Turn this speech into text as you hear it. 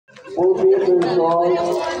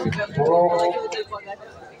Purok.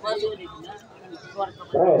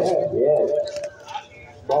 Yes.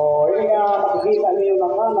 So, ini yang makikita niyo ng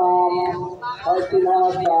ay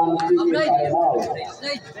sinasang semifinal.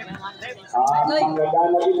 Ang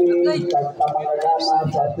manggagana din sa manggagana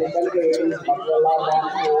sa second game, maglalaban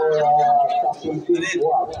po championship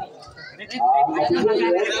squad.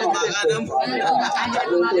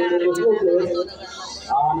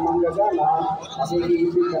 Ang manggagana,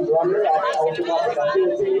 makikibig ng drummer at automatic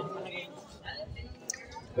activity.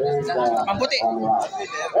 Pamputi.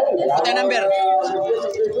 Puti number.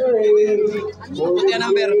 Puti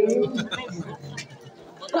number.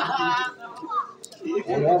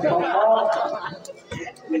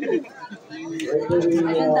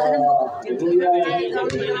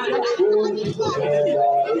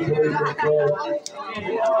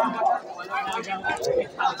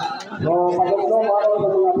 So, magandang araw sa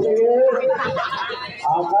mga players.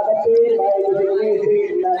 Ang kada team ay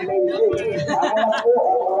designated ng main team. Ang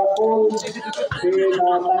po si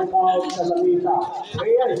timeout sa lamisa.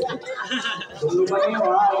 Ayan. Kung lima nyo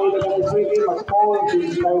ay nag-ready mag-call si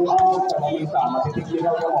timeout sa lamisa.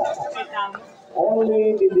 Matitikligaw ka mo.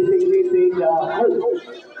 Only the designated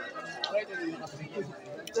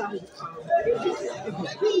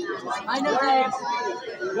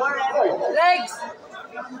Legs!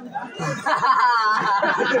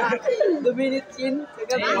 2 minutes in.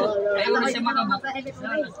 Ayaw na siya makabok.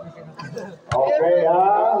 Okay,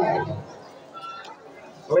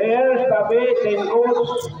 players, tabi, 10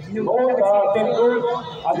 goals. Move, 10 goals.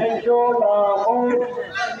 Attention, move.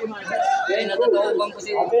 10 goals.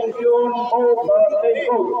 Attention, move, 10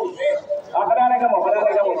 goals. Kadang-kadang kamu.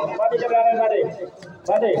 Badi kadang-kadang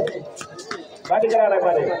Badi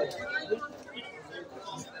kadang-kadang.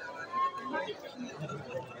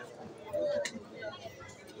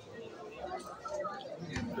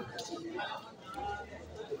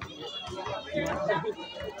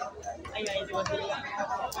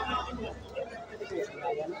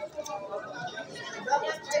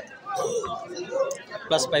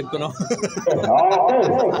 Plus 5 ko no. Okay,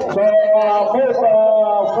 so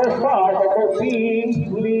first part of the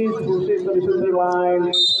team, please proceed to the center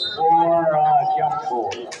line for jump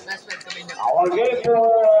ball. Our game for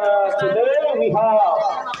today we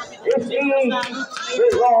have SC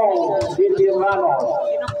Rizal Vitiranos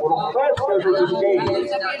for first versus this game.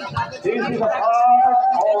 This is a part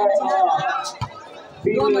of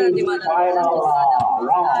the final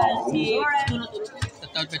round.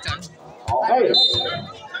 Okay.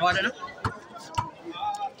 Oh, ada na?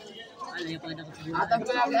 So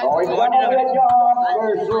it's John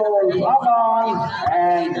versus Laban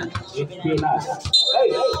and it's Pinas.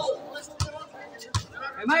 Hey.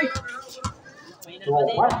 So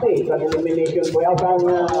pasti sa elimination po yung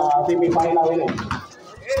semifinal ini.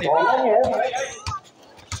 So ngayon,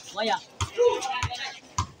 Waya.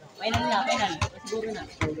 Final. Siguro na.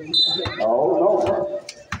 no.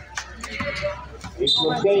 It's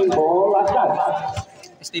the same ball as that.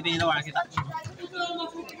 Steve yung lawan kita.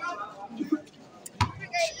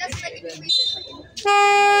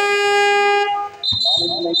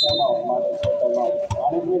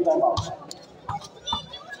 Management time out.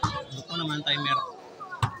 Buko naman timer.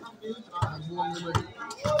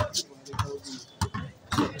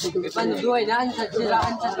 Panduay na sa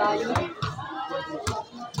siraan sa tayo.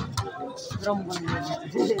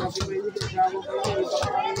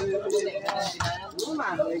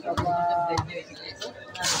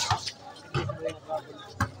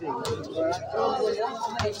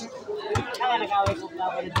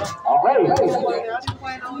 Okay.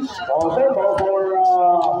 Okay, for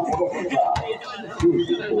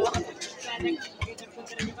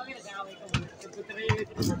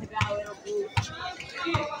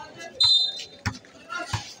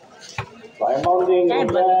I'm mounting yes,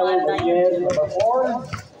 number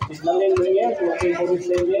 4. Signaling yes, looking for his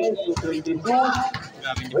yes to 22. 22.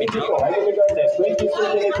 I will got that. 22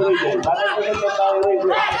 minutes region. That is the region.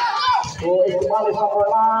 So Ismail is number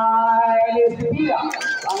 9 is Pia.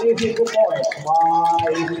 Ang easy 2 points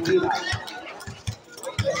by Pia.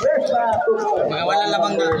 First 2 points. Mga wala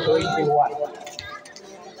lamang na. 21.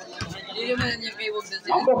 Hindi man niya kay wag na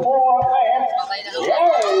sila. Number 4, man.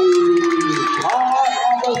 Yay!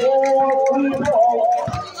 Number 4, 3 points.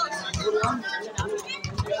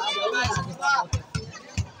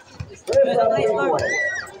 First 3 points.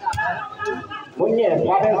 Munyes,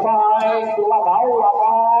 1-5 to Labao,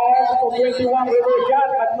 to 21 reverse shot,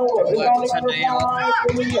 but no, rebound number 5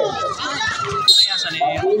 to Munyes. Kaya sa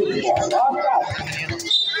niyo.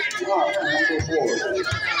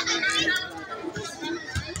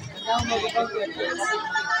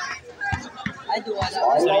 Ay, duwa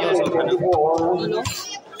lang. Seryoso ka na. Ano?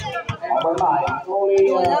 Number 9, slowly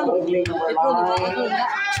dribbling number 9.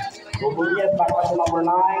 Yes, back to number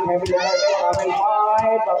 9, heavy level, having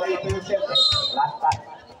 5, but we intercepted. Last time.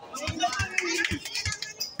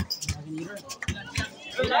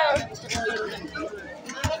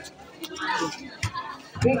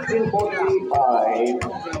 16:45.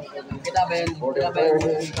 Kita ba yun? Kita ba yun?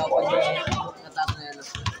 Ikaw pa yun. Nataas na yan.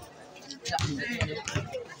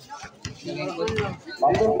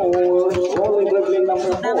 Number 4, slowly dribbling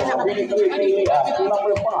number 4, finishing up to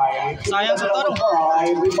number 5. Sayang sa taro.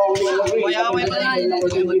 5, rebounding number 3. Waya-waya pa na.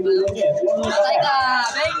 Number 22, yes. Patay ka!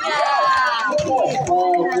 Venga!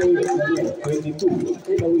 22,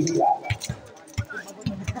 Pinawisla.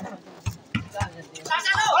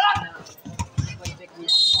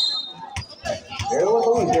 There was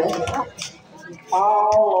a whistle.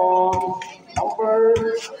 Foul on number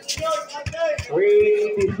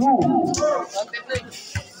 32.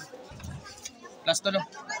 Last to no.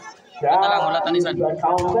 Wala tanisan.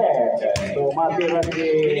 Counted. So matira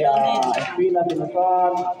si Espina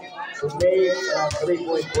Tinasan to make a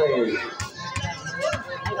 3-point play.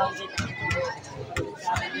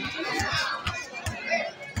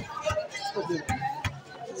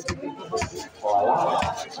 Wala.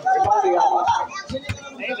 Rebounding out.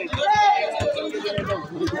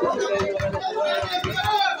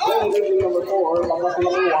 Number 4, number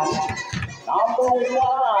 1. Number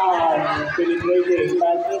 1, celebrating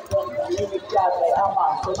Francisco Limitias ay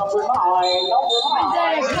apat. So number 9, number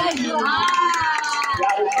 9.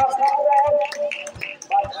 Yari pa correct.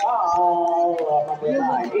 But now, number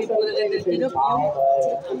 9. Ito na foul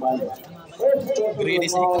ay Kumani. Greedy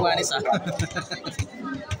si Kumanis ah.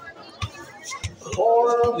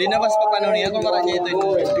 Linabas pa paano niya kung maranya ito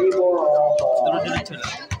yun. Duro-diretso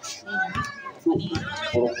lang.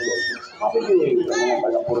 Purok Mapigiling sa mga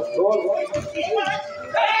taga-Purok doon.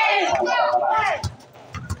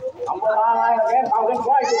 Number 9 again, Thousand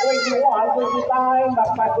White to 21, 20 time,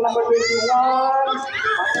 back to number 21.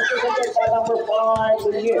 Anticipated by number 5,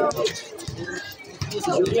 Lulier.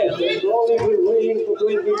 Lulier, slowly revealing to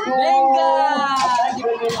 22. Venga! Attack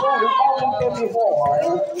 24, rebounding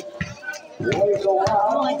 34. Boys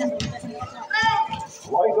around.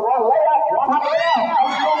 Boys around, lay up, 100 out.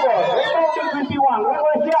 Rebounding 21,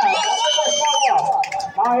 reverse shot.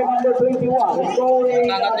 Number 21, scoring.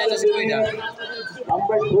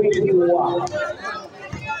 Number 21.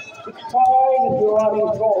 6 points, the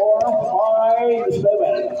running score, 5-7.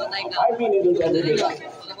 5 minutes to the game.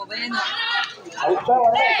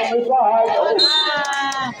 Outside, number 5.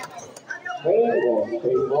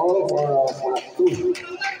 Favorable for 2.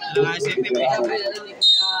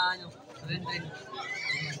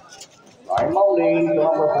 I'm mounting to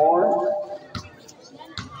number 4.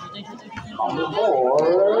 Number 4,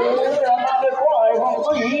 another try from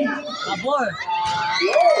 3. Kabor!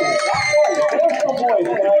 Yeah, that one. There's the boys.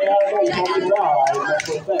 Can I have those from the drive? That's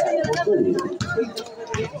for 2.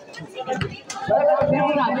 17,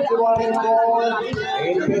 the running score.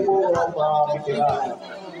 8 people of Mitiran.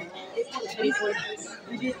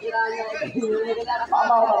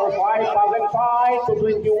 Mama number 5, Thousand Five to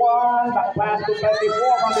 21. Back pass to 24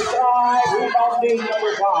 on the drive. Rebounding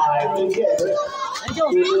number 5.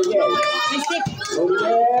 Lulier.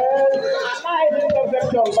 Nice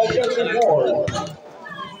interception by 34.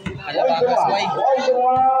 Boys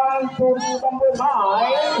one to number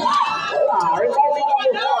 9. Rebounding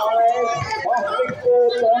number 5. Off pick to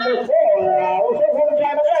number 4. Also from the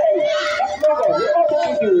other way. That's over.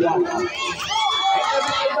 Rebounding 21.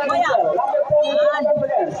 Number 10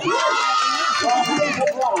 again. One pick to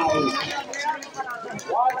 5.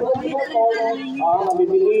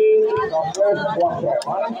 Nabibiling ng first quarter.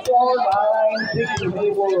 1-4-9-6 in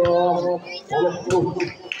favor of Purok Cruz.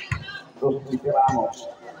 Dos Veteranos.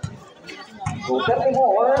 So 34,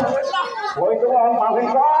 going to one, passing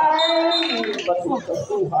time, but it's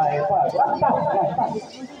too high. Last.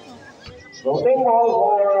 Floating ball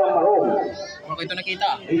for Maroon. Wala ko ito nakita.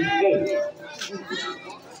 Big game.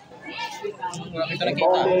 Wala ko ito nakita.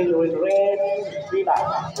 Bowling with red, Pita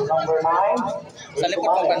to number 9. Sa likod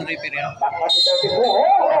pa ba repair yan? Back to 34.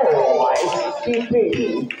 Oh, it's TP.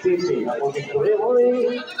 According to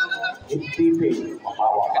Rivalry, it's TP.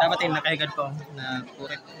 Kaya ba tayo nakahigad ko na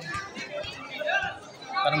kurek?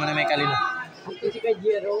 Para mo na may kalino. Kasi kay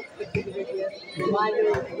Jero,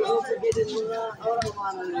 Mayo, siguro sabihin mga orang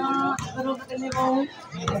mga pero kasi mo,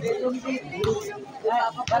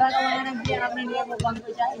 para naman ang biya kami niya mo bang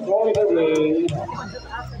ko dyan. Going away.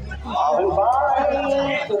 All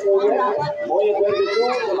by to Moya 22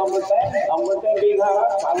 to number 10. Number 10 being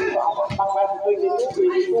kami sa apat 22 to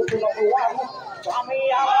number 1. Kami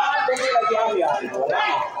dumi lagi yan. Wala.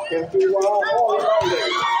 51 all only.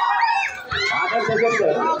 Akan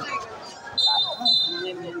saja.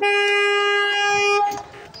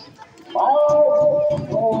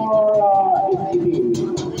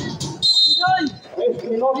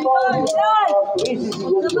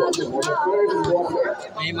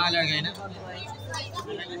 May malar kayo na.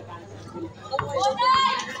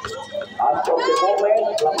 At of the moment,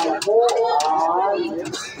 lamang po ang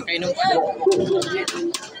Kainom pa na.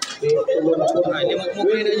 Ay, limog mo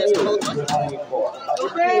kayo na dyan sa load.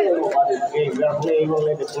 We are playing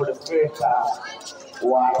already for the first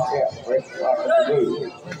quarter. First quarter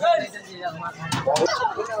today.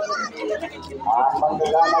 Ang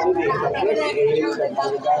manggagana din sa first game, at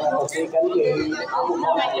manggagana sa second game, ang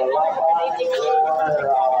mga laban for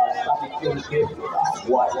championship.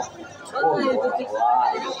 One.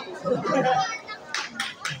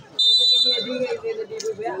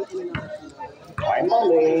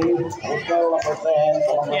 Finally, hotel number 10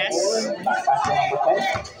 to number 4, backpack to number 10.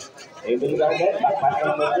 Able Gardet, backpack to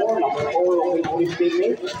number 4, number 4, okay, police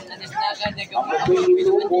teammate. Number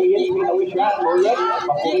 22, Moyet, Pinawishan, Moyet,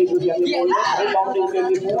 Paborito siya ni Moyet, rebounding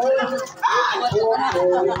 24,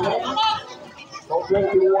 24, so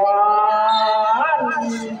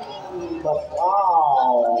 21, but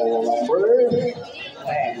foul, number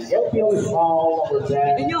 10, guilty of foul, number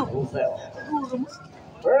 10, Rousseau.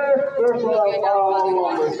 First personal foul,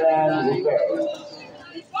 number 10, Rousseau.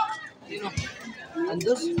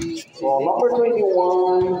 So number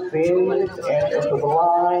 21, Phil, enters to the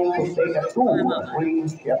line to take a 2-3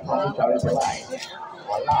 shot from the challenge line.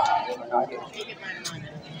 Wala, nagagit.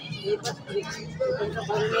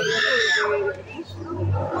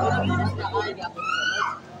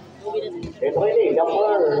 It's ready, the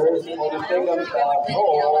first for the second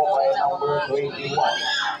throw by number 21.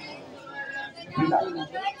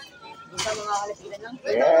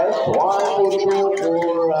 Yes, 1-2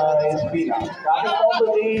 for Espina. Starting from the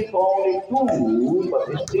lead, only 2, but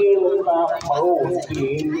it's still not Maroon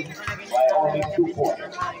team by only 2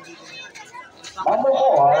 points. Number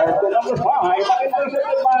 4 to number 5,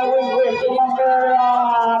 intercepted by Wing to number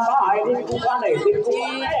 9, Dikukane.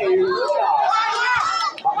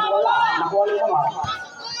 Wala, nakuha rin naman.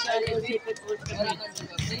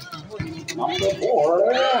 Number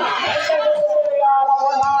 4,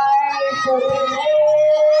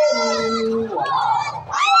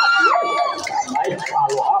 nice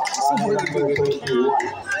follow up on number 21.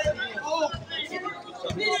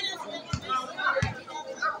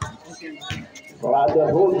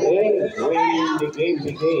 Brotherhood winning the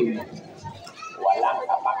game. Walang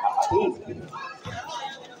kapakapatid.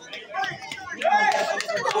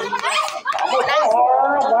 Number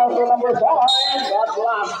 5, got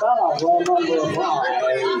locked up from number 5.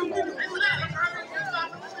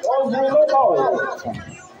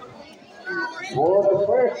 For the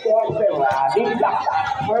first quarter, did lock.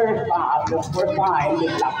 First time,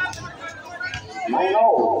 did lock.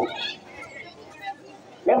 9-0.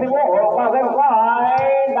 24, Father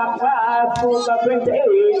 5, knock pass to the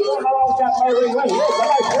 28. Long shot by Ringway.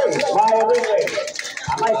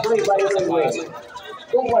 A nice play by Ringway.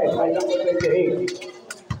 2 points by number 28.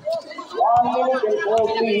 1 minute and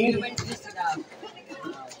 12 feet.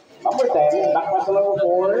 Number 10, knock pass to number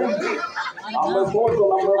 4. Number 4 to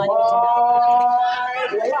number 5.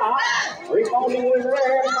 Wala. Rebounding with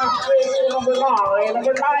Red. Pass play to number 9.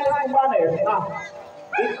 Number 9 is Kubanes.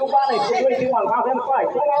 It's Kubanes to 21. Pass and 5.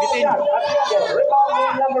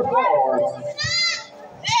 Rebounding number 4.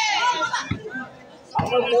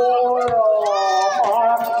 Number 4,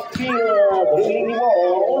 Mark Field. Dribbling the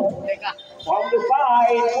ball. From the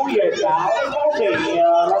side, Puyet.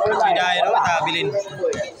 Number 9.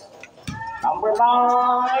 Number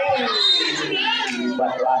 9.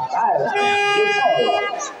 But last time,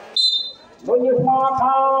 Nunez mark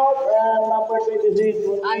out, and number 26,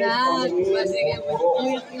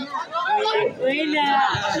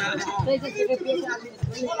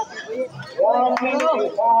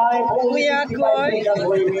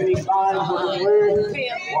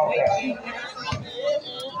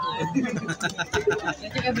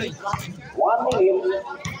 One minute.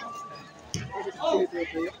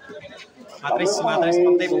 Matris pang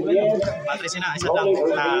table. Matris na isa lang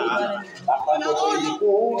na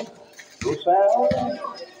Roussel,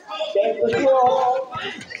 take the shot.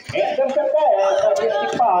 Intercepted at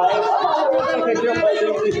 55. Intercepted by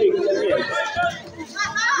 26.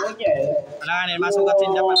 Nunez. Wala nga nila, masukat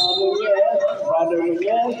sin Japan. Nunez. Brother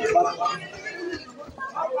Nunez. But...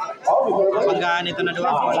 Kapag ganito na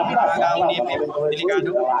doon, nakagaw ni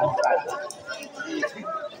delikado.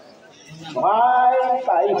 May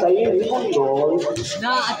tayo-tayo segundos.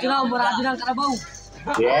 Na, at yun ang marado ng karabaw.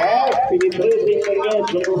 Yes, penetrating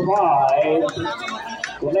against number 5.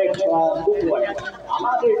 Connects on Duguan.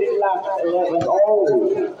 Another din lang 11. Oh!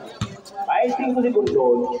 5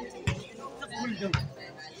 segundos.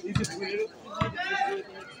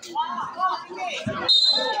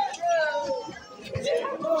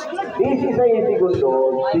 This is a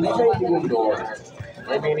segundos.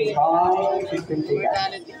 Remaining time, 15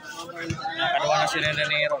 seconds. Nakaduwa na si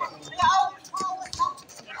Renanero.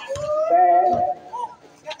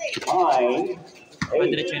 10, 9, 8,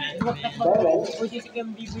 7, 6,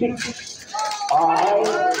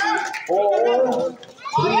 5, 4,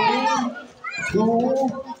 3, 2,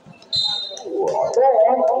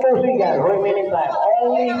 2 seconds remaining time.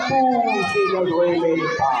 Only 2 seconds remaining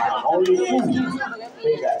time. Only 2 seconds.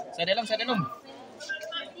 Sa dalom.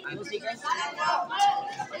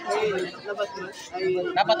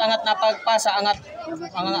 Dapat angat na pagpasa, kaangat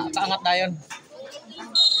dayon.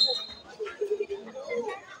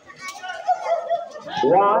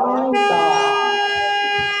 One time.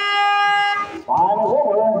 Final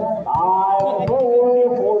over. Time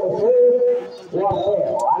for the first quarter.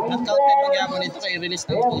 Nag-counted magyapon nito kay release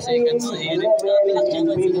ng 2 seconds sa iri.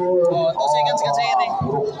 2 seconds ka sa iri.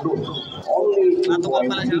 Natukal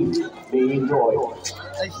pala siya.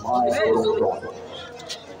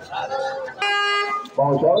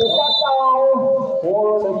 Bonjour,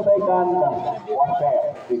 for the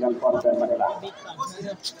second quarter Manila.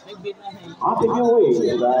 Ate Kiwi,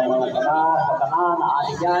 dahil mga kanan na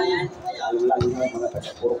ate yan, lalo na mga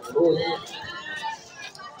taga-Purok doon.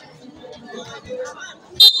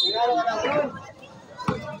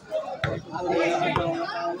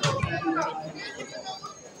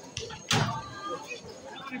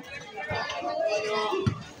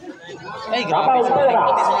 Ay, grabe sa pati sa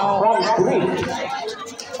ako. From 3.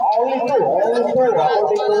 Only 2. According to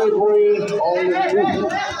referee, only 2.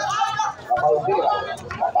 Kapaltira.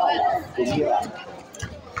 Tumira.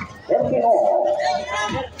 Termino.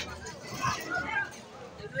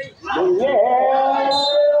 Nunez.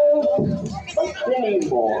 But same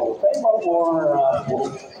ball for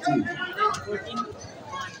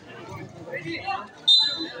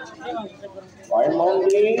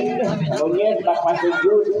Mounding. Nunez back by the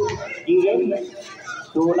good game.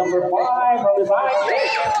 To number 5 from the side.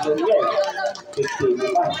 Nunez.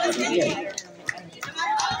 65. Nunez.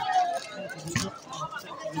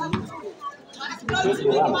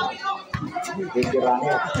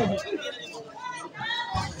 Pikirannya.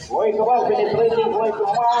 Boy kebal penetrating boy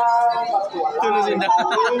kebal. Tulisin dah.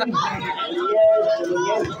 Yes,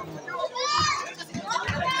 Nunez.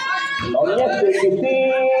 Nunez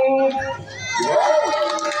 56. Yes.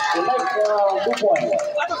 Select 2 points.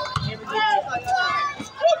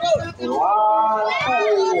 1, 2.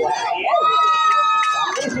 Yes.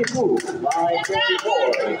 This is 2 by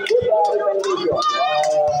 24. Good recommendation.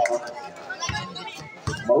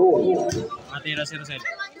 Maroon. Matira si Rosel.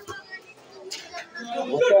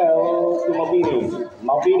 Hotel to Mabini.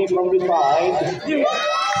 Mabini from the side. Good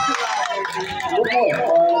point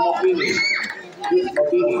for Mabini. Good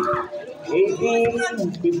Mabini.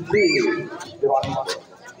 18-15.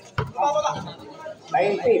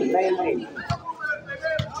 19.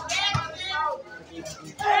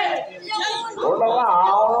 Roll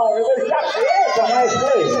around. Reverse shot. Yes, a nice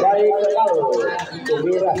play. Baik sekali.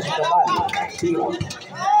 Tumira teman.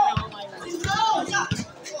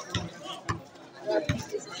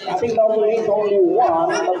 I think number 8 only 1,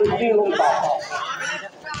 but it's still on top.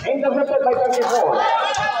 Intercepted by 34.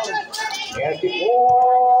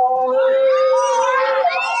 34.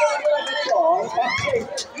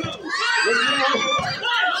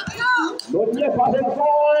 Nunez passing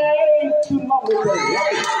point to number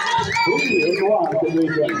 38. 3-1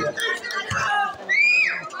 division.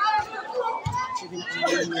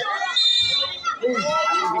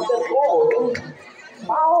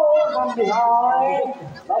 Foul from behind.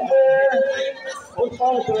 Number 26.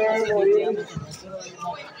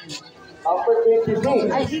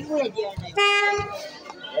 Ay, si Kuya Diyan.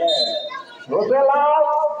 Yeah. Rosella.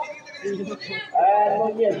 And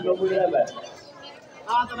Nunez, number 11.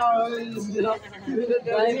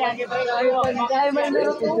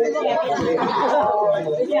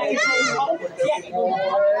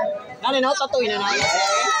 Nani no tatuin na na.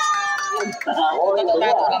 Tato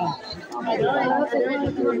lang.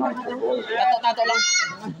 Tato lang.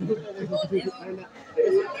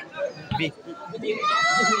 B.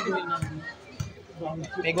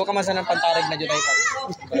 Pego ka man sa ng pantarig na dyan ay pa.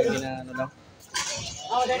 Hindi na ano daw.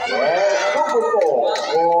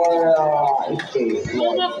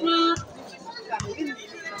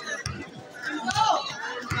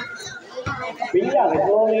 Pila,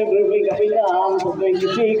 returning, dribbling Kapitang to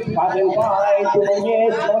 26, pass and five to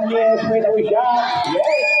Nunez, made a shot,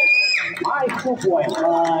 yes! Nice 2 points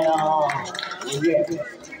by Nunez.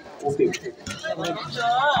 Okay.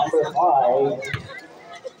 Number 5.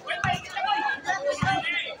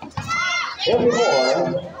 34.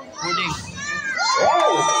 Boarding.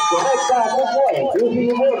 Yes, correct that 2 points. Using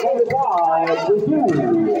the board 25 to 2.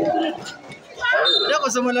 Hindi ako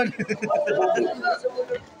sumulan.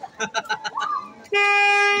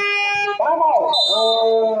 Time out.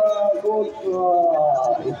 Good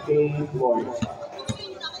escape goal.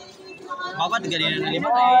 Babat ganyan na lima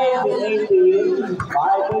 5-18,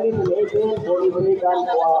 5-18, 43 kan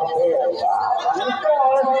quarter. Running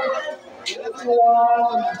score,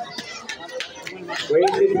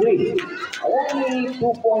 21-23. Only 2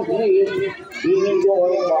 point lead being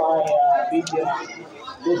enjoyed by BPM.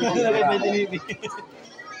 Lagi ba dinibi?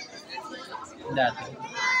 Dati.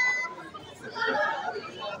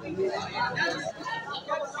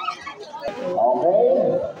 Okay,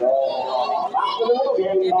 so back to the ball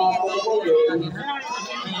game,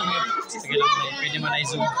 Sige lang, pwede man ay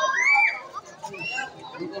zoom.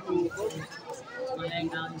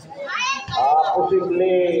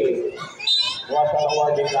 Posible buat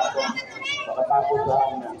awarding natin pagkatapos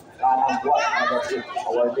ang kanang buat na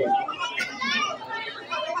awarding.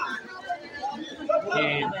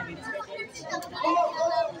 Okay.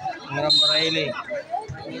 Maram Barayli.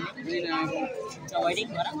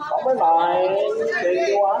 Number 9,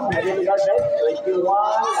 21, heading to guard net, 21,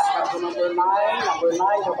 lakas to number 9,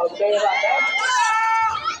 sa Baltera net.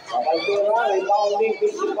 Sa Baltera, rebounding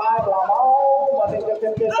 55, Lamaw, but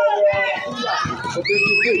intercepted by to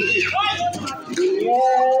 23.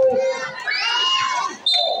 Yes.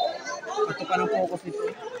 Ito pa ng focus nito.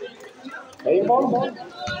 Rainbow for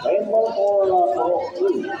Purok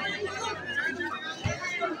 3.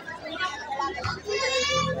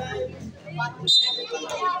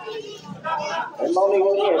 Rebounding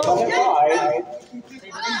on here, coming by.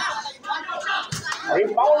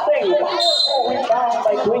 Rebounding, powerful rebound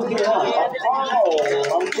by 21. Foul,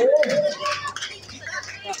 number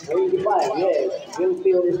 25, yes.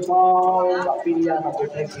 Winfield is foul, Capilla number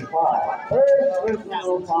 25. First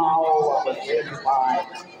personal foul, number 25.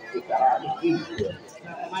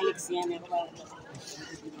 Malik siya na ba?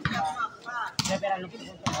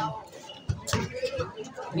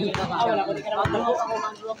 Wala ko di ka naman ako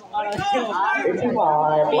mandulo ko para.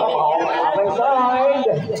 55, outside side.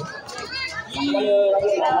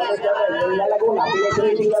 Laguna,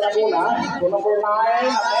 penetrating the Laguna. So number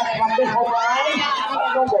 9, number 9.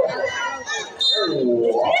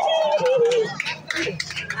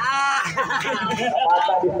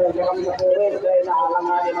 Bata diferensya kami sa Purok dahil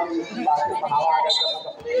naalanganin ang bakit panawagan ka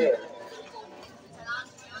sa player.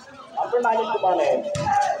 Number 9 ito ba na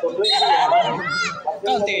So 20.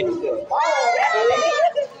 Counted.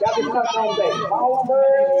 That is not counted. Power.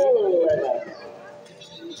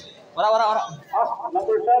 Ora.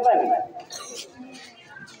 Number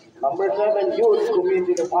 7. Number 7, Jude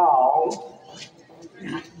committed a foul.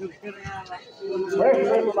 First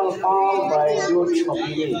personal foul by Jude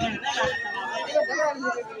Mapili.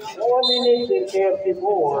 4 minutes and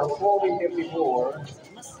 34. 4:54.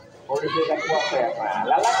 For the second quarter.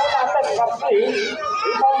 Lalako natin, Rapsi.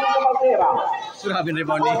 Rebound sa Maltera. Grabe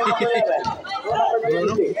rebounding.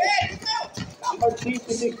 Number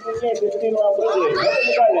 56 niya, 15 mga brother.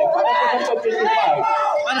 Para sa 55.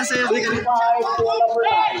 Para sa'yo, di ka 55 to number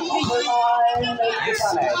 9. Number 9,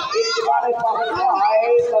 85. 85 pa sa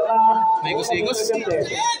 5. May gusigos. Number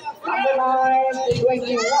 9 to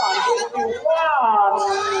 21. 21.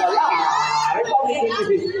 Wala. Rebounding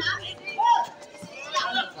 56.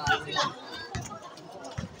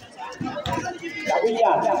 Sabi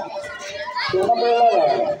niya. To number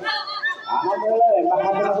 11. Number 11,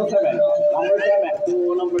 nakasama sa 7. Number 7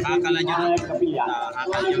 to number 25, Kapilla.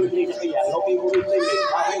 Number 26, Kapilla. Looking for his limit.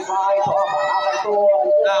 Passing by to Aman. Aman to...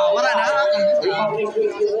 wala na. Rebounding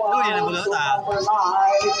 51. Uy, nabugaw ta. Number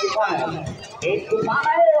 9, 55.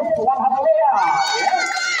 85 to 100. Yes.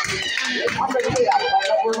 100 by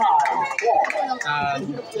number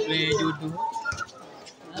 9. Play judo.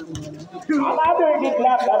 Another big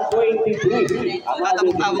lap at 23.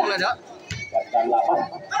 Tabok-tabok na daw. Gandang laban.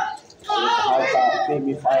 Sa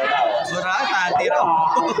semifinal. Mura, tira.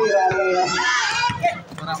 Tira niya.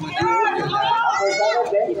 Mura mo na.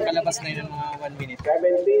 Lapas na yun ng mga 1 minute.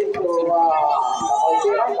 17 to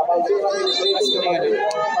Kapaltira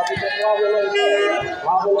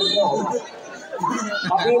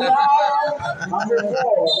Kapila, number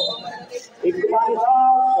 4. Ikmanisa,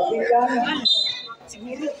 Kapilan,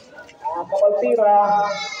 Kapaltira,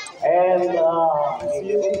 and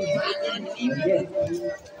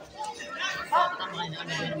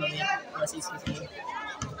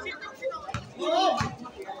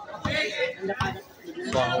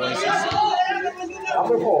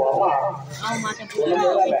number 4, number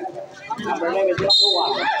 11. Number 11 is number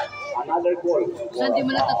 1. Another goal. Saan di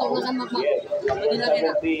mo natutulungan Yes, number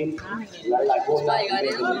 17. Lalaguna.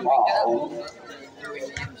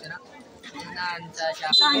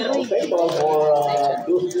 Settle for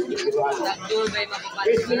Deuce Iran.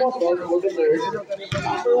 15 for the third.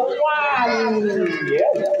 Number 1.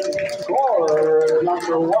 Yes. Score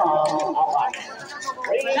number 1. Aman.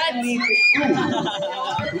 Ready to 2.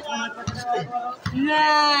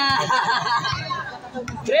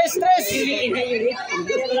 Tres. So,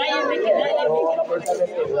 number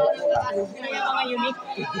 17.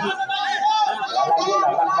 Laguna,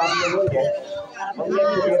 kantang dulu ya.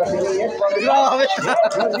 Grabe.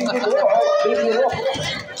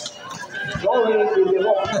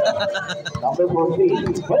 Number 14.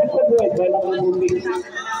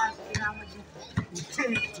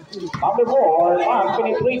 Number 4,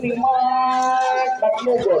 penetrating mark, but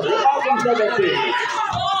no good. Rebounding 17.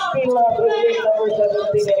 Still dribbling number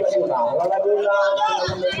 17 now. Laguna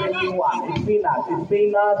number 21.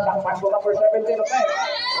 Ispina, takpan ko number 17 okay.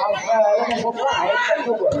 Looking for right,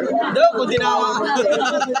 no good. Do, kung dinawa.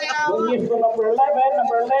 Lunis to number 11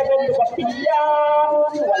 to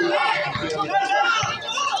Kapilyan. Wala.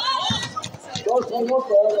 Dos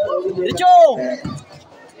minutos. Dicho!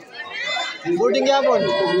 Boarding yapon.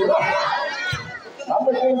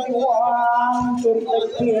 Number 21,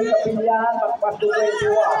 13, Kapilyan, magpas to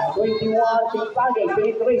 21. 21, Sintagay,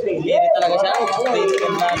 penetrating. Hindi talaga siya. Play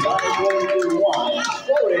by 21.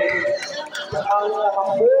 Scoring. Ang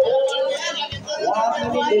nakambo.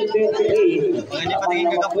 1 minute 28. Hindi pa tingin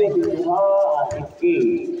kakapoy.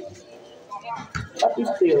 But it's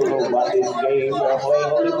still nobody's game. We're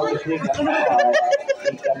playing only for the sake of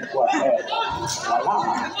we can go ahead. Wala.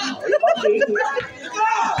 Rebounding.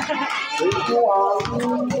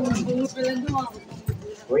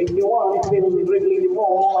 21, still dribbling the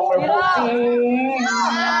ball. Number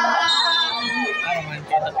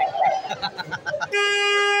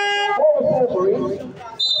 14.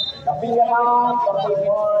 Kapingan,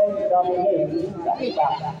 kapingan, kapingan,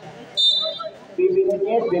 kapingan.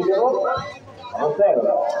 Bibingnya, bibirok, hotel.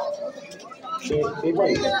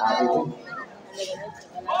 Bibir,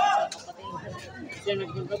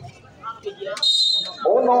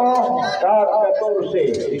 Uno,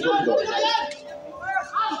 14, segundo.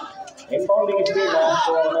 Impounding Espina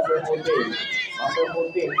for number 14. Number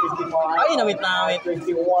 14, 55. Ay, namit.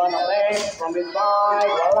 21, next from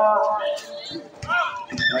inside. Wala.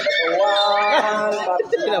 Number 1, but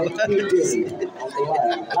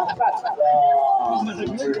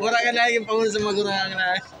Mura ka na yung pangulo sa magurang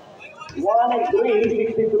na. 1-3,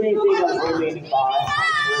 63 seconds remaining time.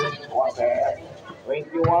 Quarter.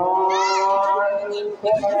 21.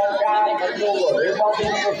 Rebounding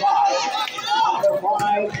number 5. Number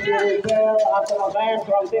 5, still after a band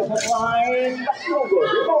from different line. That's no good.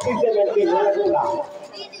 Rebounding 17. Wala lang.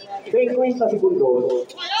 50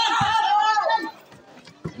 segundos.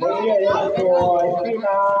 Muli for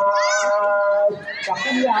Espina.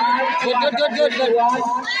 Kapilyan. Good.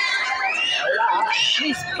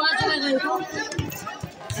 Please, pasa na kayo.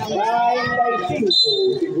 95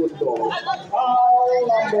 segundos. Foul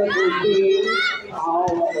number 13. Foul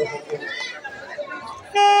number 13.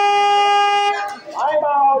 I'm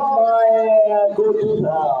out by good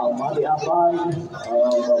Mali Apan.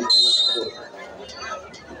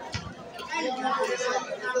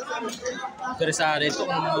 Pero sa rito,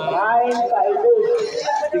 Nine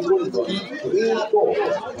segundos. Rito.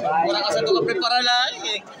 mura ka sa ito ka prepara lang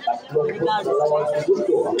eh. 32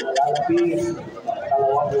 segundo ang nalalapis.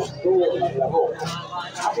 2 gusto ng laro.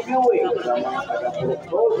 Happy viewing sa mga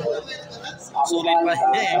taga-Purok. Sulit pa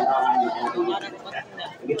eh.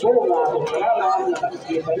 Ito nga ang kailangan na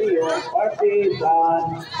nakikita niyo, partisan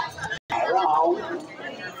around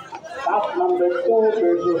top number 2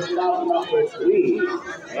 versus top number 3.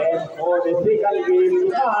 And for the second game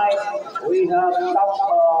tonight, we have top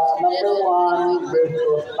number 1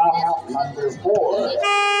 versus top number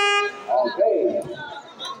 4. Okay.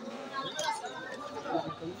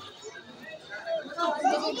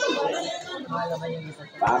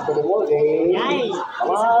 Back to the ball game.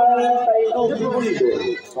 Selain tayo segundo.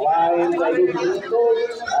 Selain tayo segundo.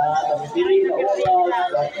 Napipili na oras.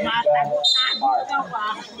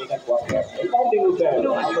 Second quarter. Rebounding Lucel.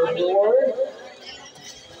 Number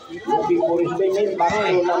 4. Looking for his teammate. Back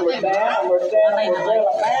to number 10. Number 10. Number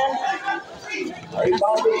 12.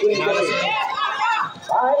 Rebounding Lucel.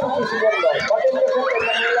 Five is segundo. But in the second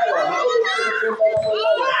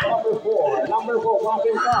number 4. Number 4 back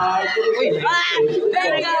inside.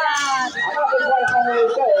 Very good. Another try from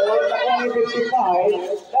Lucel.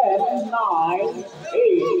 55. 10, 9,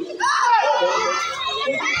 8, 7,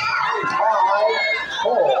 6, 5,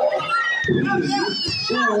 4, 3,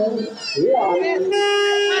 2, 1.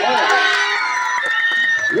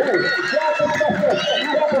 Yes, shot is started.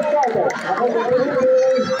 Shot is started.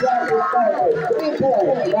 Shot is started. 3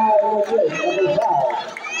 points. Now number 5.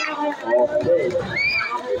 Okay.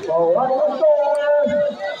 So running the score.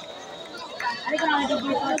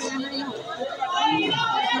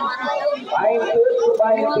 Five to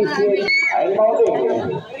 96. I'm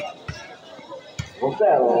moving.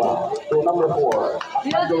 Lucel to number 4.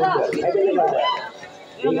 Maybe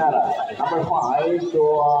Ingara, number 5 to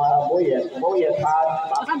Boyet. Boyet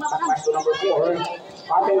back to number 4.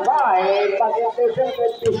 Passing by, but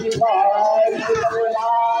intercepted 55 to number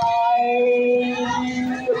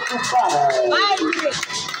 9. To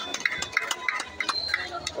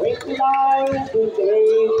 29 to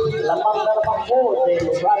 3. Lamang na naman po sa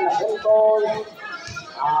Luzon na puntos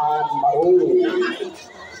ang Maroon.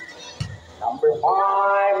 Number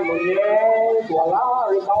 5, Nunez, wala,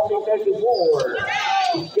 rebounding 34.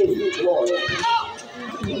 Escape, Floyd.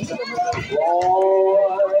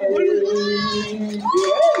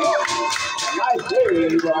 Nice play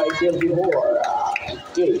by 34.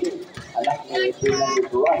 Escape. Anak ni Pinang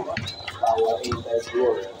Duran. Bawal inside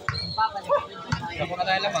Floyd. Ako na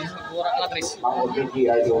dahil lamang, kurang alatris. Mga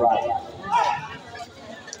PGR Duran.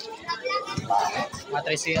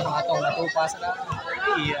 Matris yung atong natupas na.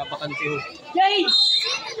 Ay, apakan siyo. Yay!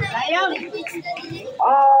 Sayang!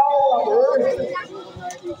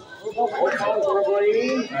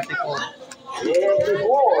 Yes,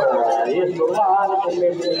 before. Yes, Duran.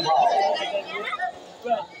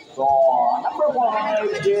 So, number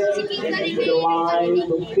 5 is into the line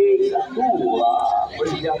to take 2.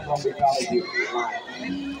 Brings up from the college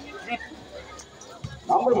line.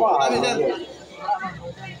 Number 5. Yes.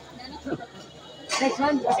 Next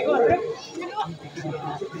one, siguro.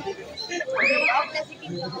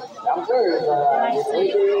 Jumpers is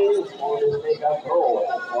waiting for the take-up throw.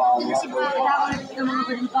 Number 5.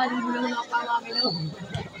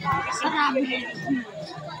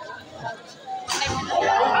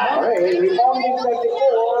 Alright, rebounding 34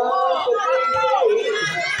 to 38.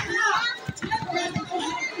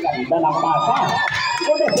 Ganda ng pasa.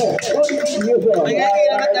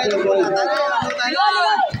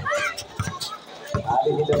 Sabi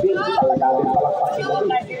si David, palagabin palagpak si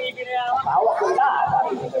David. Tawag ko na,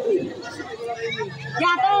 sabi si David.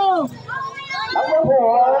 Yato! Number 4,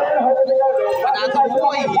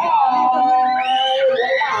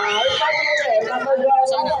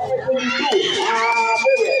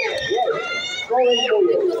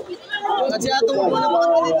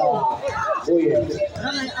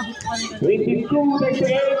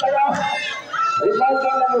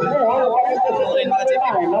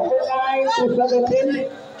 Number 9 to 17.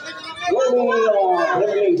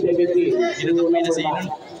 Only 17.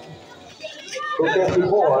 To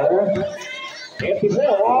 34. 54.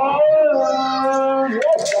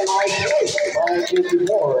 Yes, a nice race by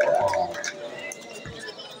 54.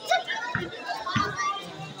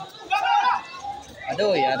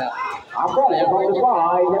 Aduh, ya ada. From the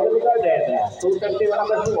side, heavily guarded. 230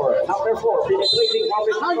 number 4. Number 4, penetrating from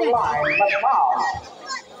the line, but foul.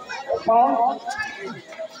 Foul.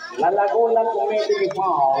 Lalagunan committing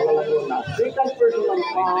foul. Lalagunan. Second personal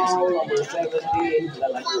foul, number 17,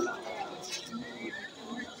 Lalagunan.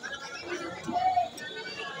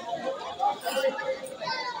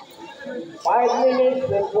 Five minutes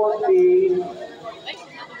and 47.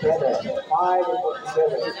 5 and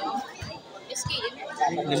 47.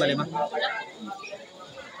 Lima.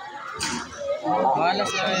 Malas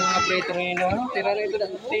na yung mga plater nyo. Tira na ito na.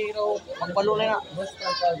 Tira. Pagpalo na na.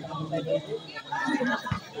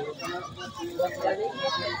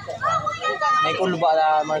 May kulba na,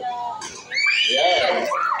 Mark. Yes.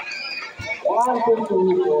 1 to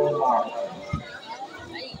 2.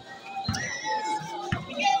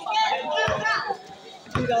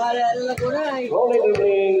 Rolling the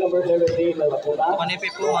ring, number 17, Lalagunan.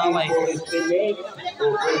 Panipip po, mamay.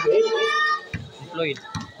 Floyd.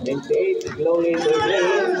 28, slowly the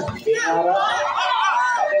ring. Bingara.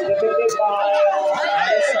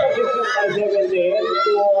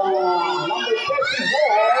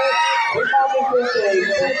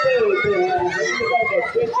 number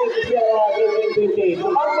 54. Rebounding to take.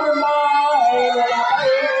 Number 9. Wala pa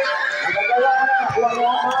rin. Nagagawa na. Kuha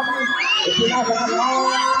niya ang ipinasa ng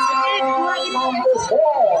number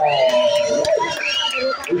 4.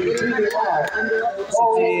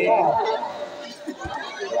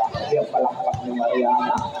 Yang palakpak ni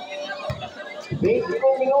Mariana. 20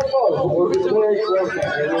 minutos.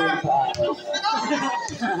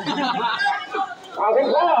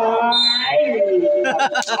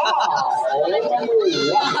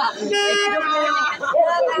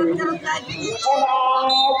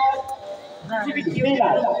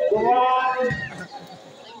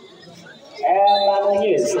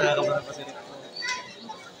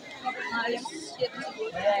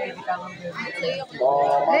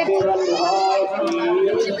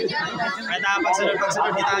 Kita pagsunod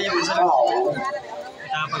kita tayo pagsunod.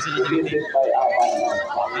 Kita pagsunod dito.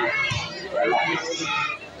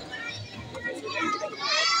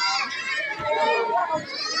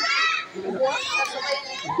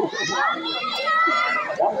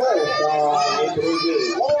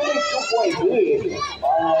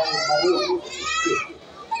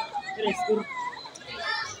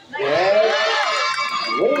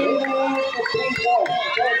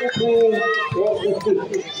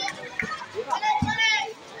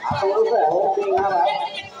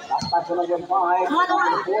 Number 5,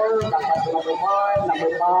 number 4, number 5,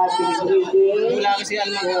 number 5, finishing. Wala kasi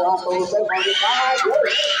Alma.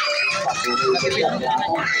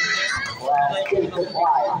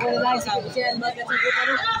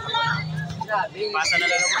 Pasa na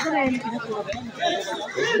lang ako.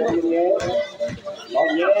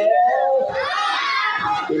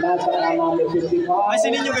 Pinasa na number 55. Ay,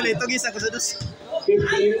 sinin nyo galit. Ito, gisa ko sa dos. 15,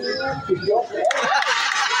 15.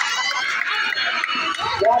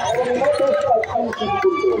 That's the minutos of 20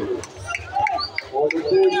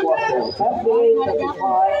 42 quarter. Sunday, 35.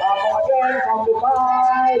 Up again from the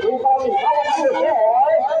 5. Rebounding. Power number 4.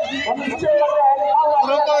 From the 2 again. Power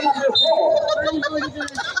number 4.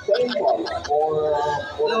 Same one for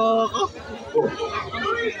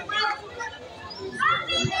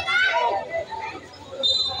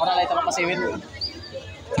Orang lain terlalu pasifin.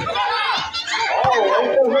 Oh,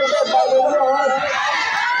 intercepted by the Royals.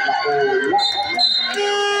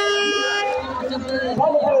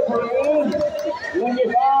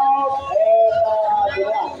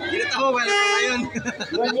 Jadi tahu balik ngayon.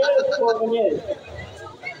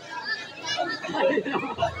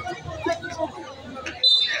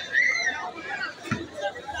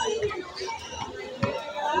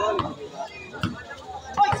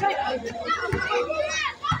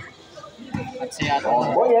 Siya to.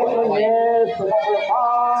 Yes, number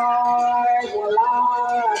 5. Wala.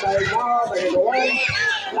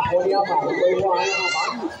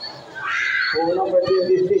 Number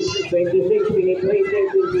 26, penetrated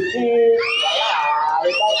 26.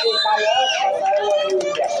 Rebounding tayo.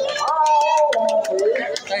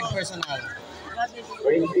 Third personal.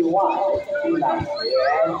 21. Sinan.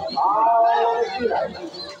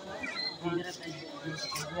 Yes.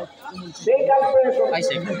 Second person. Ay,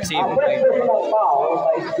 second. First personal foul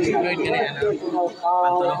by Sinan. Third ganyan, ano? Personal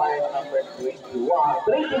foul by number 21.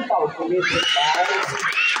 13 fouls committed by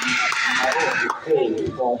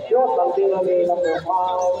so short until number 5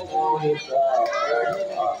 on his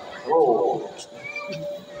roll.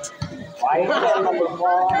 Final number 5.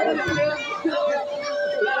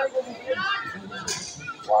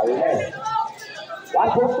 Wale. 1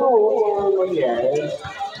 for 2 for Nunez.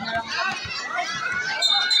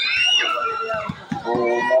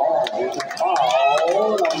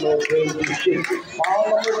 Foul number 26. Foul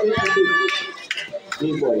number 26.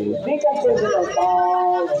 Second personal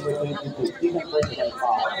foul, number 22. Second personal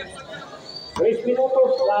foul. 3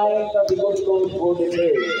 minutos line sa Bigos Coach for the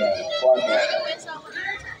third quarter.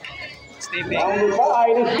 Round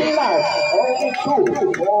 5 is Sinas. 22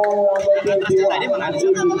 for number 21.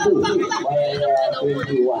 22 by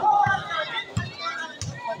 21.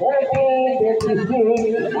 14,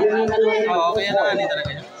 36. Oo, kaya na talaga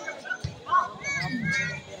niya.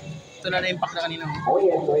 Ito na na-impact na kanina. Oh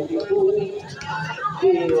yes, 22.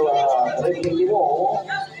 Still breaking the wall.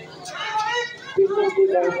 15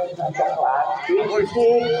 meters sa clock.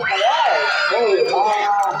 26. Alright.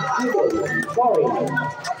 Sorry.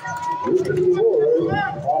 Using the word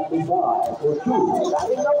on the side for 2. That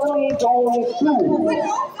is not only only 2.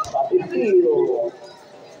 But it's still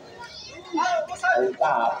on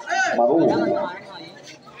top. Maroon.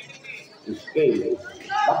 Escape.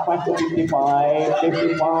 Back pass to 55.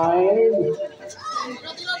 55.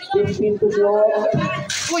 15 to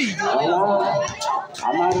 12. Uy!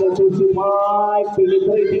 Amanda 55,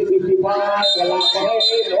 penetrating 55,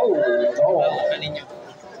 Galatasaray, no. Kaninyo.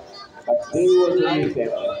 But they were deleted.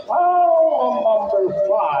 Foul number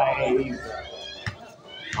 5.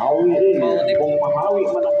 Hawi rin, kung mahawi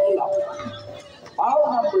man ang ulap.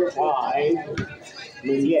 Foul number 5,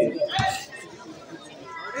 Nunez.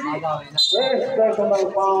 First personal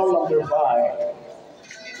foul number 5.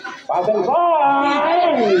 Pasang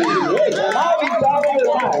 5! Yes, Hawi double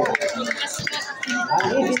 5.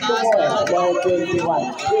 Ang isip ko mo, about 21.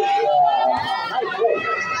 Nice play.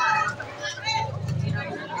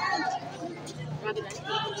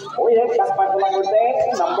 Oh yes, takpan ke number 10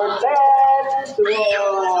 to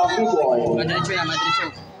B-boy. Madricho ya, Madricho.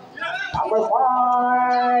 Number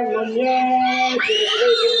 5, Nunez,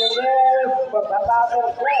 penetrating Nunez, but another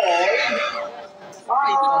play.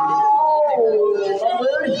 Number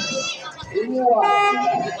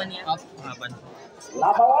 21.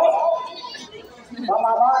 Labawan,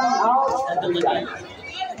 Pamaran out,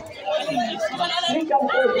 second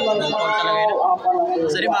personal foul, apa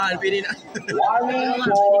number Sorry, 1. mahal pili na. Warning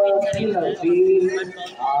for penalty.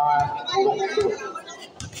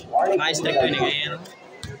 Nice trick to ini ngayon.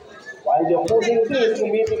 While the opposing team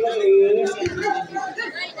immediately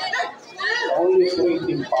only 3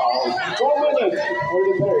 team fouls. 2 minutes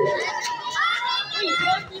only third.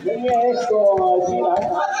 Then yes, to Gina.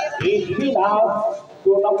 It's Gina to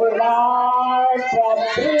number 9 from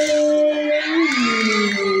 3.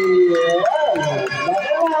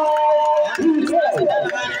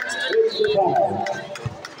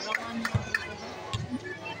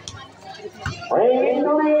 Bringing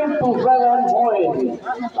the lead to 7 points.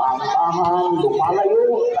 Dahan-dahan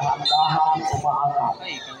lumalayo, dahan-dahan umaangat.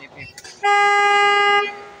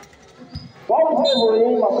 Ball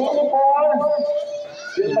favoring, mapili po.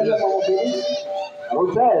 Sino ba yung mapili?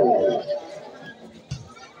 Rosel.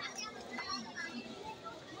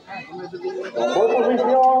 Ball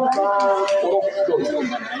position sa Purok.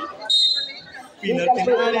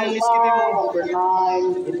 Number 9, it's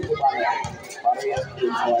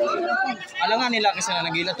Alam nga nila kasi na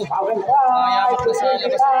nagila to. Mayabot na sa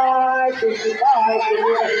labas.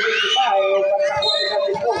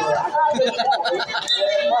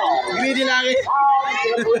 Greedy lagi.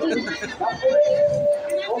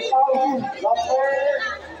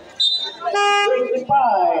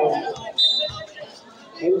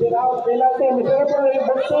 Ending out penalty, referee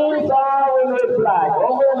teams are in red flag.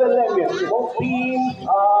 Over the limit. Both teams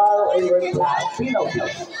are in red flag. Penalty.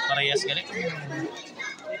 Parehas galing.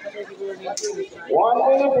 1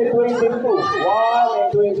 minute and 22. 1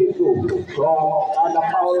 and 22. From the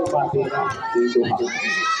foul Matina into half.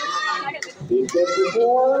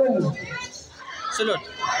 54. Sulod.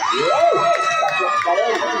 Yes! Taklak pa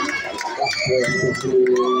rin. Taklak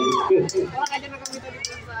 23.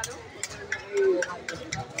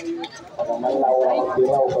 Pamalaw ang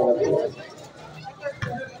dilaw pa rin.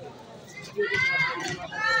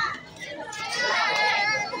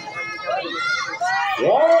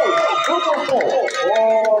 Yes! Super 4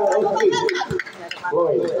 for SP.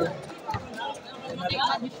 Floyd.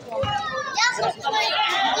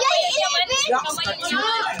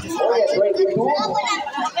 Oh, yes, 22.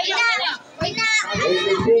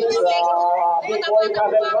 26, big boy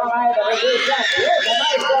Kevin Pride, the regular shot. Yes, a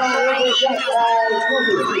nice regular shot by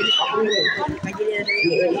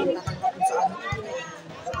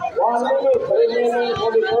 1 minute remaining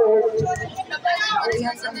for the third.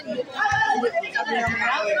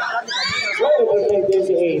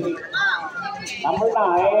 Number 9,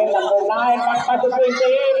 back to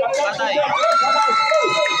 28. Patay.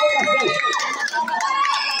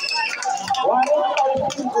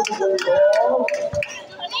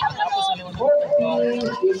 Tapos sa limang.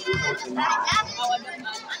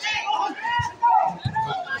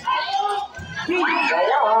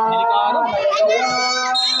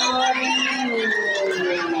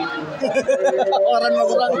 Orang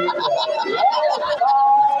magurang.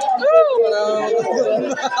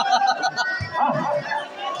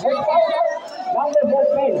 Number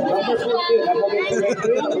 14.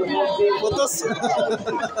 Putus.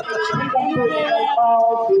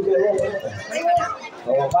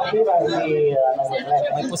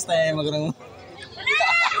 May pusta eh magurang.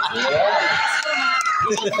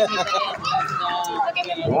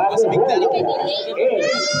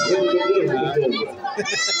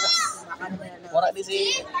 Wala di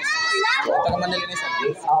si Taga Manila ni sa.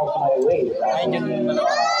 Out my way. Ayun yung ano.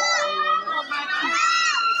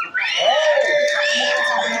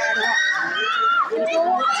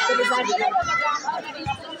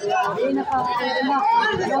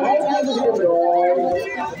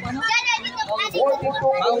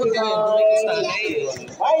 Bago kami, breakfast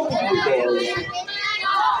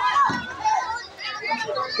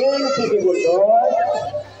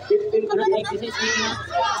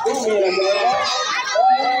talaga eh.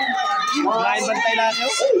 Maraming bantay lahat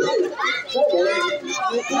yun.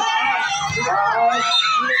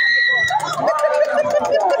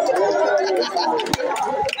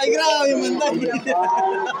 Ay, grabe yung bantay.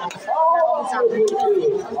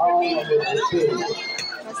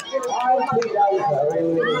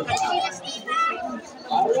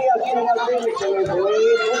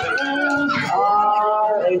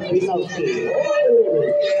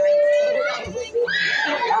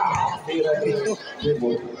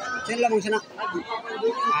 Sino lang mong sana?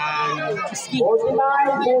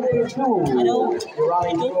 49-42.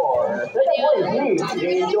 Running score.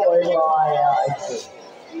 Enjoyed by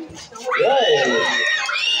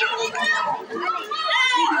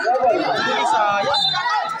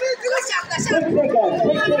Six seconds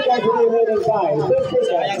remaining time. 6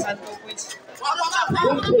 Sayang seconds.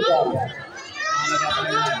 10 points. 6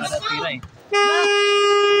 seconds. Tira eh.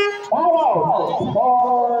 Time out for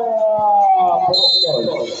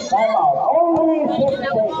Purok. Time out. Only 6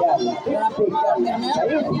 seconds. 6 seconds.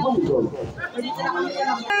 6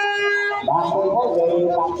 seconds. Back to the game.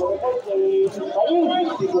 Back to the game. 6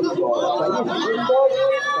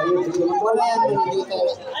 seconds. 6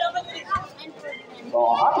 seconds. So,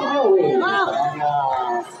 happy viewing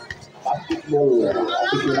ang basketball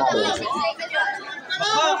aficionado.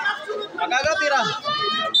 Magagatira.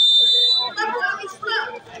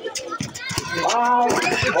 5,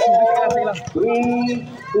 4, 3,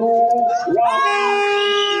 2,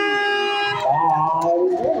 1.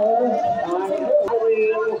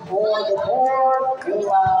 Time for the fourth and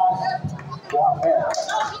last quarter.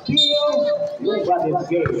 Still, you got this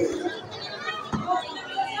game.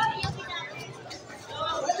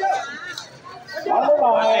 Ano ba?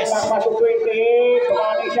 Nagpasok 20.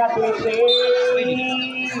 Tumani siya 20.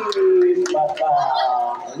 Basta.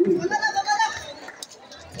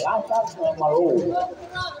 Lasas na maroon.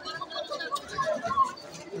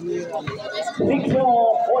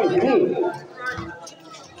 6.3.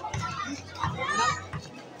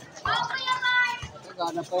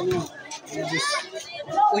 Gana pa niyo.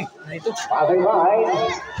 Uy, na ito. Bagay ba ay?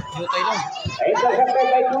 Yutay lang. Intercepted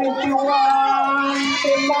by 21.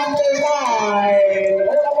 Team number 9.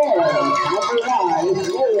 Number 9 is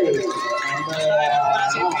rolling.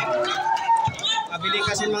 Kabili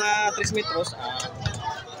kasi mga 3 metros.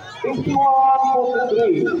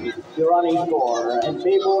 51-43. The running score in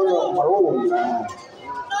favor of Maroon.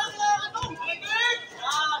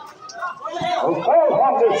 Okay,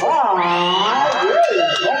 from the side.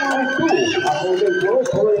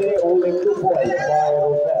 Only 2 points by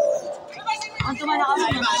Rosel. Ang tumana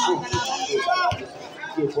kami.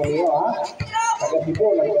 Ito niyo ha. Taga-sipo,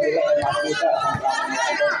 nagpapila ka makita.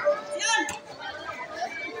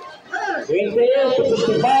 20 to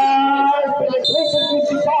 55, penetration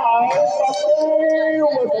 55, but there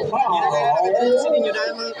was a foul.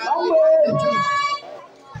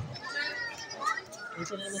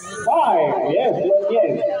 Five, yes,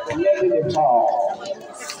 yes, is foul.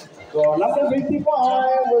 So number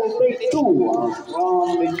 55 will take 2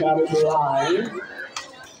 from the charity line.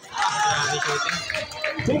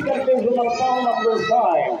 Second personal foul number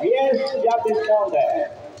 5. Yes, that is found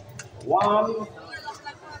there. 1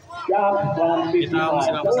 shot from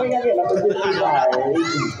 55. Going again, number 55.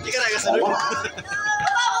 Hindi ka nagasunod.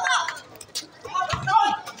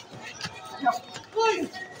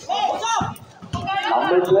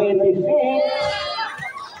 Number 26.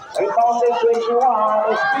 Rebounding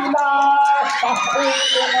 21. Espina. Passing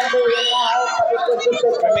to number 1.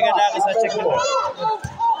 Kami nga dati sa check mo.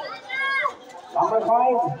 Number 5.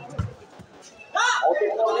 Okay,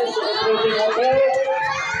 penetrating again.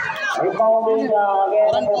 Rebounding again.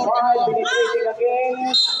 Number 5. Penetrating again.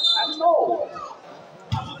 And no.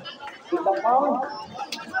 Is the foul?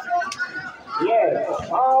 Yes.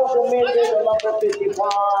 Foul committed on number 55.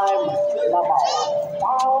 Lamau.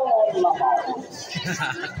 Foul on Lamau.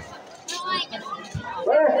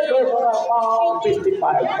 First personal foul 55.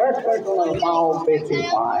 First personal foul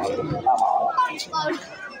 55. Lamau.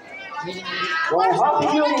 So, happy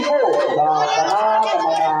viewing po sa tanang ng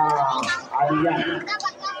mga adiyan.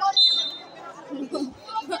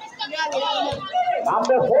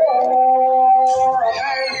 Number 4.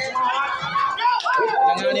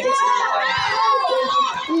 Langanin ko si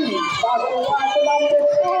Passing on to number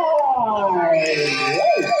 5.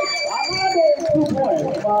 Another 2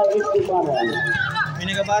 points by Esteban. may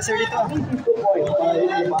nag-buzzer dito. 2 points by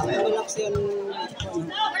Esteban. Relax yan.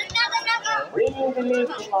 Bringing the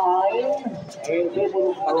left line. And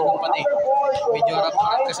table of Ano Purok. bang pati? Number 4 Medyo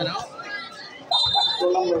harap-harap kasi na. Back to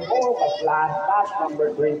number 4, but last pass number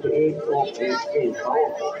 28 of SK.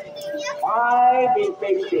 5 in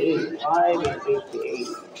 58. 5 in 58.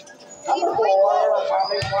 Number 4,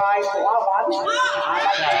 coming right to Aman.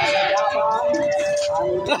 Aman na Yaman.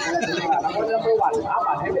 Number 1,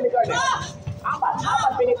 Aman, heavily guarded. Aman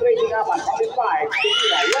penetrating Aman. Coming 5,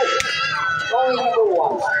 Tikina, yes. Going number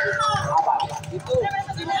 1, Aman.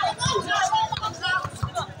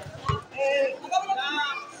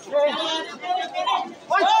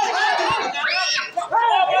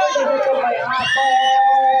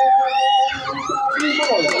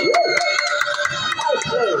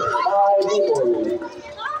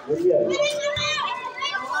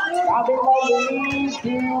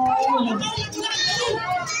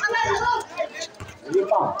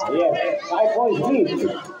 Yes, 5 points lead.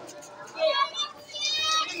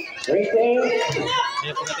 Rating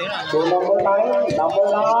to number 9. Number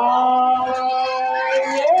 9.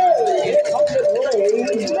 Yes, comes the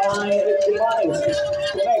race by 55.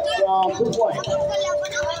 Connect 2 points.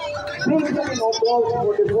 6 goals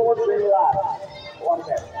for the fourth very last. 1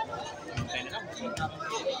 set.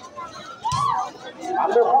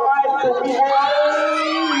 Number 5 to be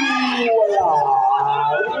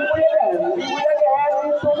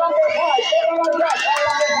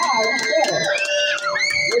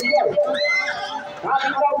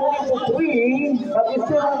coming down moving to 3, but it's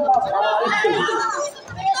still on top.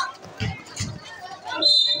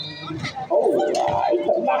 It's a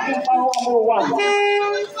knocking foul number 1.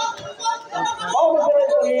 Foul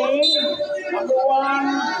number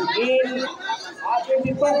 1 in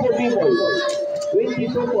 22 for B-boys.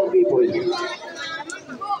 22 for B-boys.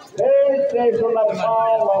 Third station of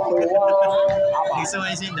foul number 1. Isa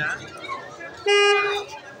may sinda.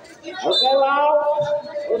 Hotel out,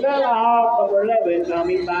 number 11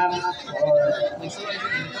 coming back.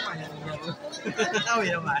 Tahu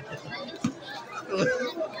ya, Pak.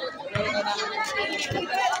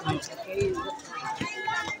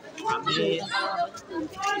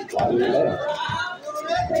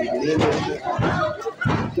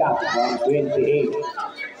 Shot 128.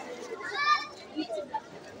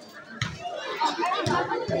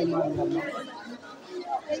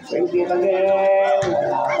 Twenty again.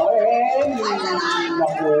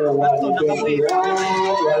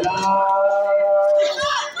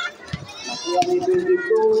 Nakuha ni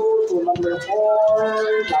 22 to number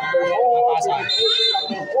 4. Number 4.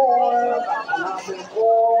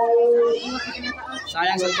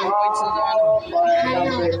 Sayang sa 2 points na ano.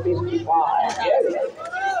 Number 55. Yes.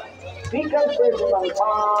 Second personal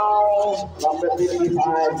foul. Number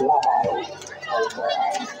 55. Labaw.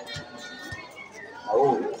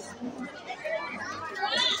 Oh.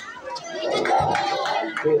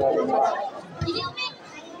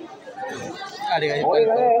 Ada kayo Okay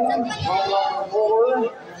Palpo. lang.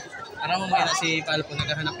 Ano mo na si Palpo,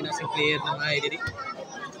 naghahanap na si player na may diri.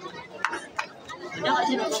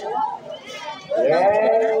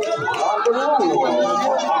 Yes.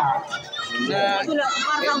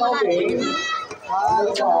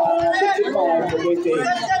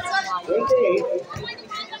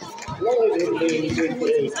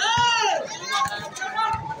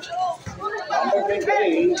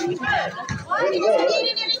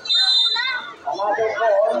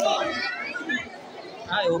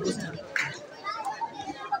 Ay, ubos na.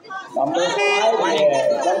 Number 5,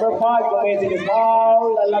 yes. Number 5 committing a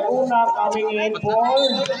foul. Laguna coming in for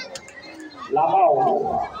Labaw.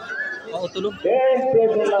 Oo, tulog. Third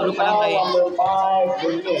personal Tulog pa lang foul, kayo. number 5,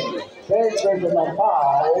 Bunyin. Third personal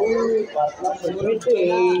foul, but number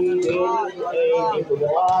 20, into the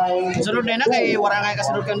line. Sunod na kay wala kay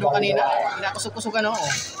kasunod kan do kanina. Nakusog-kusugan oo.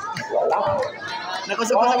 Wala.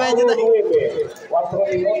 Nakusog-kusugan dito.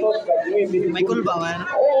 4 minutos, May cool ba man?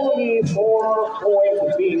 only 4 points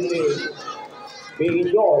being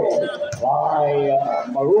enjoyed by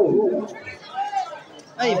Maroon.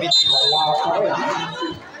 Ay, bitin. Wala pa rin.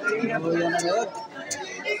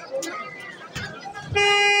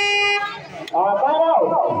 Taraw!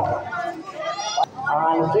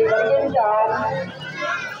 Ang sigal din dyan,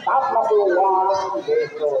 top number 1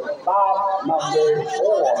 versus top number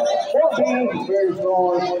 4. 40 versus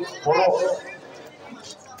Purok.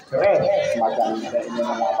 Correct. Maganda inyo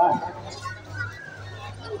na laban.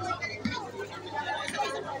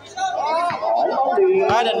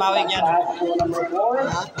 Dan mawig yan. Number 4.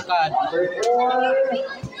 Bukan. Number 4.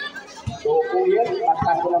 So, Kuyet,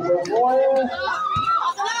 attack number 4.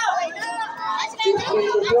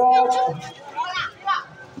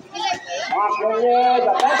 Maknanya,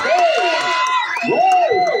 the best game.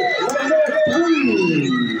 Yes! Number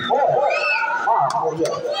 3. 4.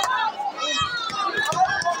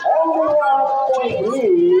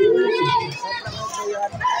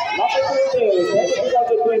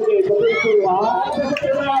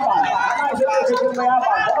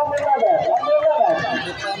 Yama, number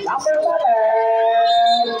 11. Number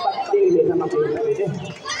 11. Pagpili na magpili.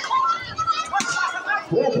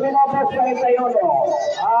 3 minutos 41.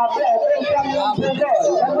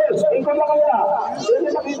 Ikot lang muna.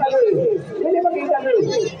 Hindi makita rin.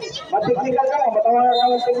 Matiknikal ka lang. Matawaran ka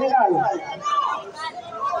ng teknikal.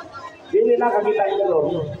 Hindi na kakita ito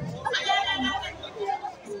doon.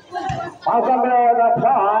 Pasang na that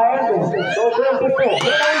side. So 22.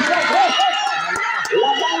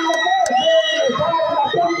 Laban mo po.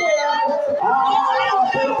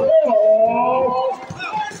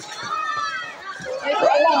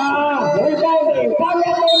 Rebounding. Follow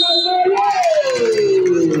up number 9.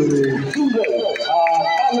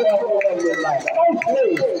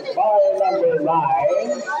 By number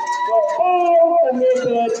 9. So foul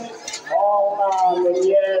committed on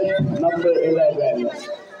number 11.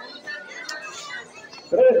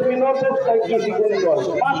 3 minutos 30 segundos.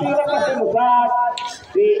 Masih lepas musat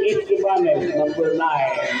si Istibanes number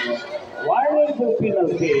 9. Warning to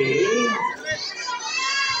penalty.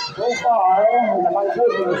 So far, lamang po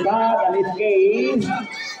si Musat and his case.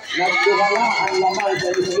 Nagduwala ang lamang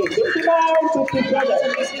sa his case.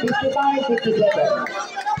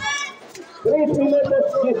 59-57. 3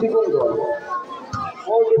 minutos 10 segundos.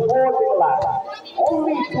 For the fourth and last.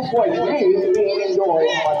 Only 2 points being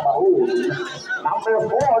enjoyed by Bahul. Number 4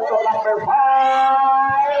 to number 5.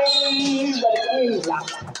 The king black.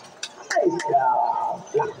 Nice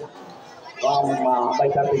black. From by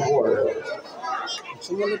 34.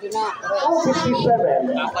 Sumunod na. 257.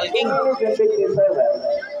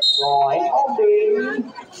 257. So, in holding.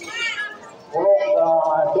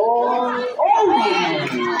 Purok door. Oh!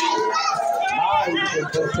 Nice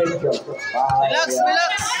interception. Relax.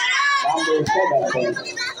 Number 7.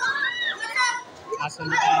 Asan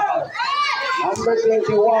na tayo? Number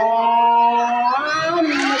 21.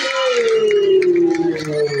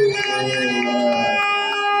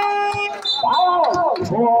 Foul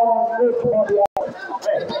for the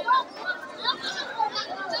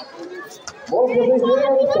Both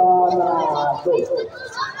positions are good.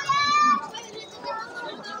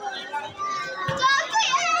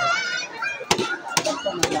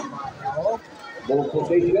 Both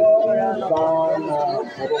positions on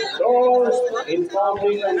Purok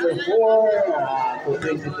incoming number 4 to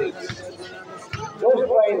 26. Those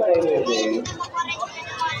playing anything.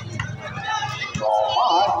 So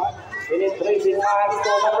Mark penetrating back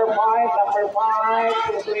to number 5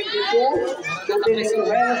 to 22. Shooting in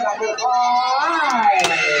the hands, number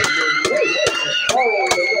 5.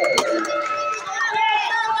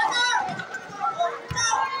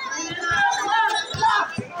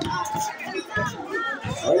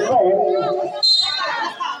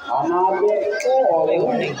 Another foul.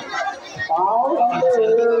 Foul number 10.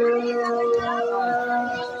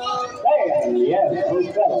 Yes,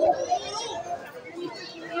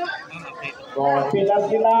 so,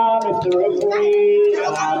 penalty na, Mr. Referee,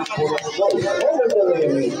 and Purok over the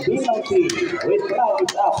rim, penalty, with now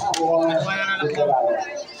it's up for Mr. Rao.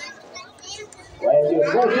 Well, the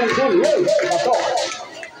question is, yes, that's all.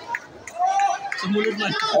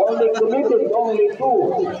 Only committed only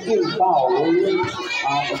 2 team fouls on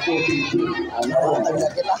the 14 team.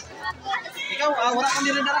 Ikaw, wala kang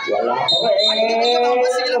dinadara. Wala ka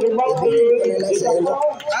rin. Rebounding.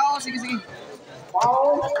 Oo, sige.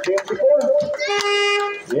 Foul, 54.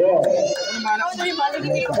 Yes.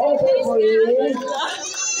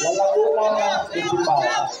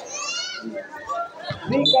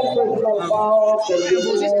 Second personal foul, second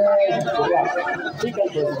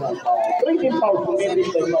personal foul. 3 foul committed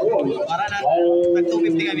by Maroon. Para na,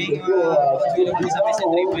 nag-250 kami. Isa-isa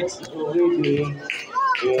 3 points. Already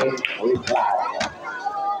in reply.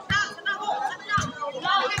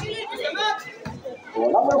 So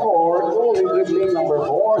number 4, goalie dribbling number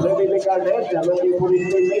 4, heavily guarded, heavily police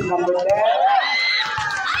teammate number 10.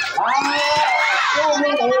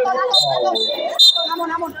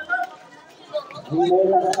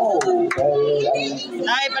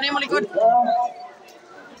 Nay, panay mo likod.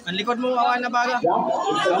 Ang likod mo, awan na baga. Jump,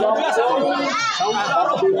 it's a jump.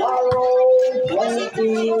 The arrow, 20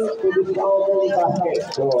 to the southern basket.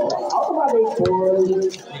 So automatic goal.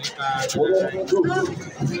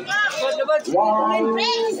 1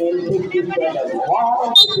 in 57. 157.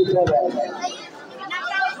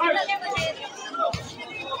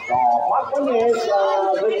 So, Martinez,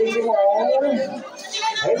 bringing him on.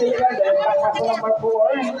 Heading guarded, back to number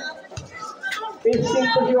 4. Pisting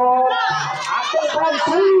to your action from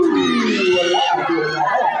 3. Wala ang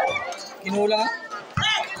Kinulang.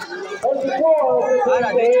 24.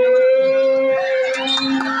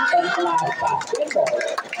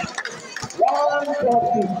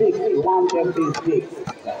 136. 136.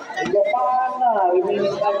 Japan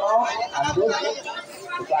remaining time out. Andus.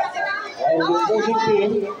 And the opposing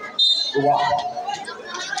team, 2.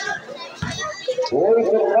 Boy,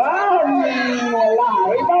 wala.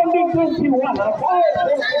 Rebounding 21. A foul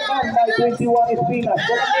by 21 is Pinas.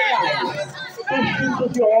 15 to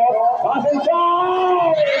shot. Pass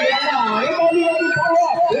inside. Rebounding ang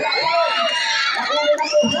Purok. Nakuha na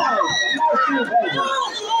po siya. Last season.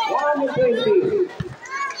 120.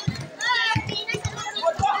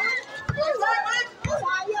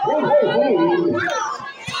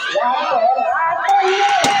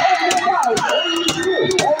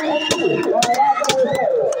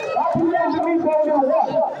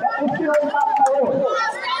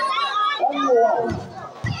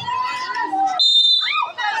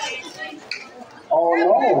 Oh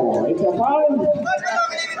no, it's a foul.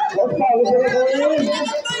 What foul is it going?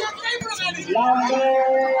 Number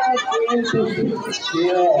 26.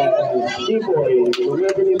 Yes, D-boy.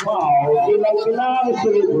 Already foul. Pinag-pinang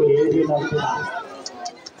celebrate.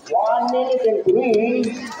 1 minute and 3.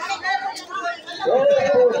 First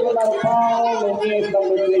personal foul against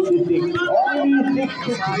number 26. Only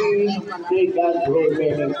 63 seconds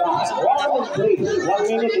remaining time. 1 and 3. 1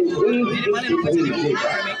 minute and 63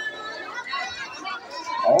 seconds.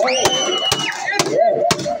 Oh, yes.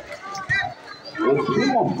 It's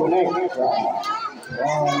Pinas connect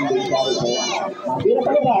from the California. Masih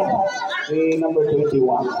ada di number 21.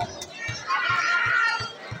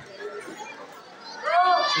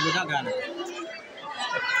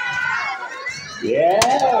 Yes.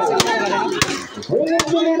 Bring it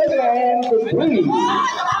to lead again to 3.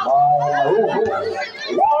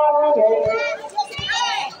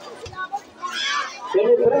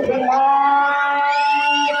 Celebrating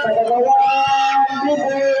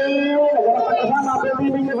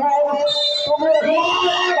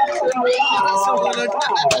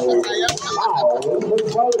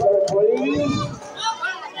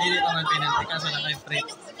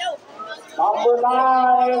Number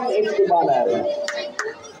 9 is Kubanan.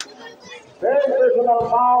 Third personal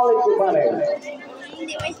foul is Kubanan.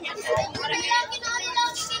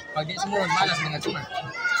 Pag di sumunod, malas mga cuma.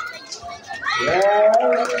 Yes.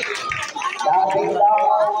 Starting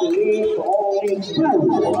down to lead only 2.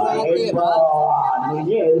 It's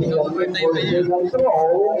Nunez looking for second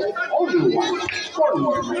throw. Only 1.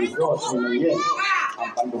 Sorry, Josh Nunez.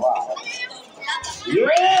 Ang panduha.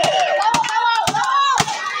 Yeah!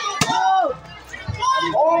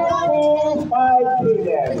 Only 5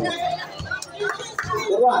 seconds.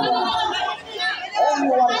 Only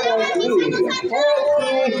 1.3.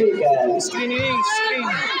 40 seconds. Screen.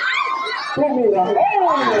 Tumira.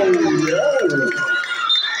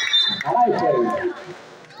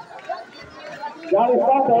 Johnny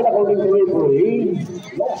started according to referee.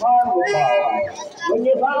 No harm, no foul. When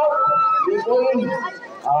you're out, you're going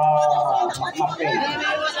makin.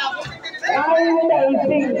 Ay,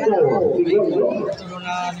 cinco.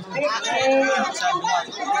 Segundo.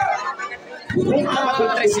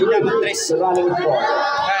 6 running score.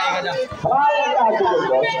 Try that to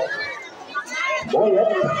boy,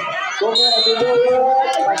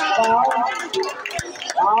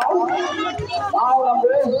 foul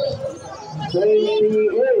number 28,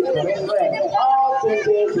 foul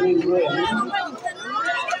 28.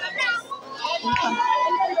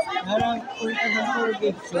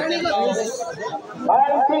 By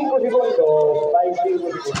 5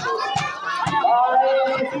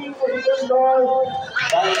 segundos. 25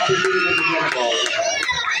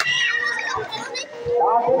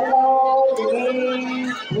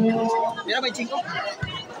 segundos. Mira, may 5.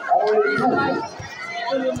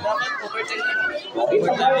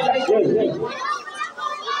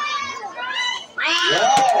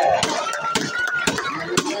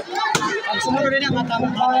 Ang sumunod rin ang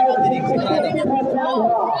matama-tama yung dinig ko na dapat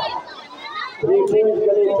dili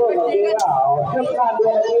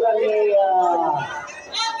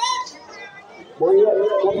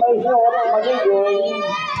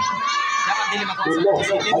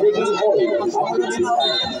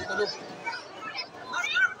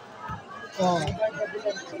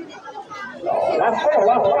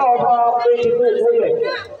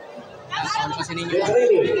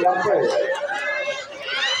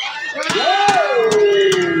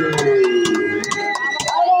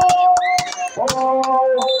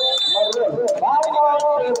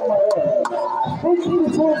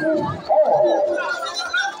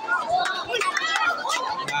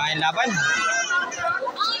laban.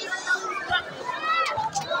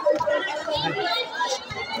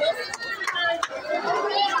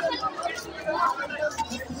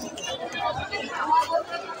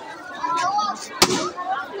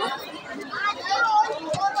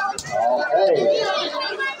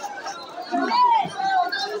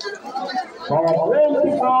 So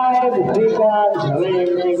 25 seconds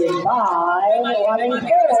remaining time. Running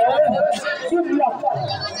forward. Good luck.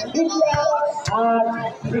 Good luck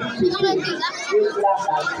at 66. Good luck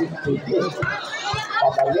at 66.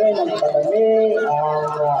 Padali ng padali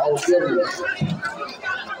ang Ocean.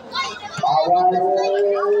 Bawal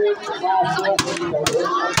masuk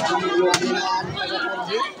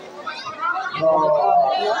so,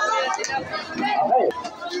 okay.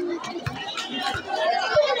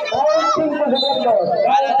 45 segundos.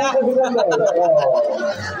 45 segundos.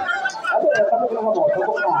 Ano, tapos na mo.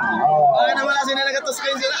 Tapos na. Baka na wala sila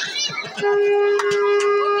nagatuskain sila.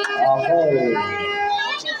 Okay.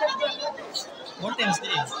 More times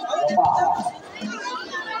din.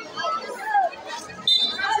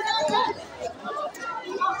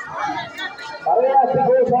 Parehas si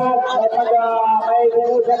Gusat kapag may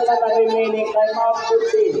binusan na remaining time out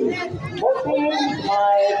 14. 14,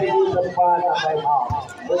 may binusan pa na time out.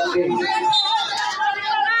 14.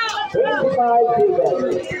 25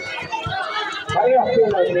 seconds. Parehas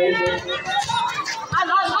sila din.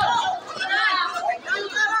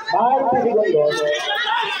 Mahal sa segundos.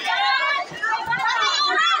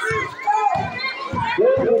 20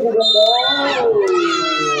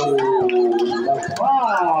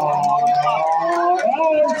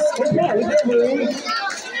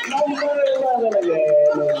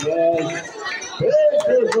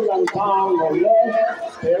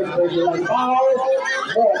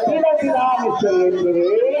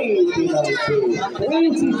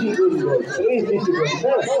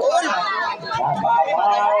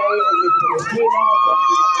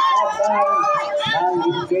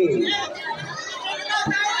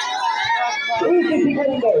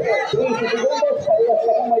 segundos.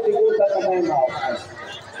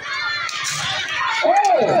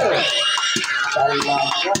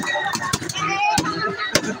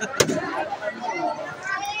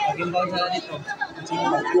 Laging bawal sila dito.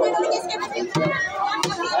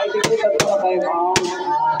 Ay, tiputan ko na tayo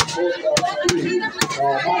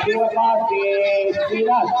mga makiwapas si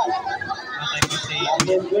Pinas.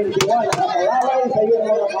 Number 21, nakakalaway sa iyong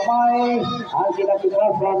mga kamay ang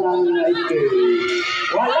kinakitasan ng IK.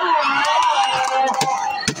 Wala!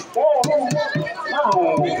 10, 9,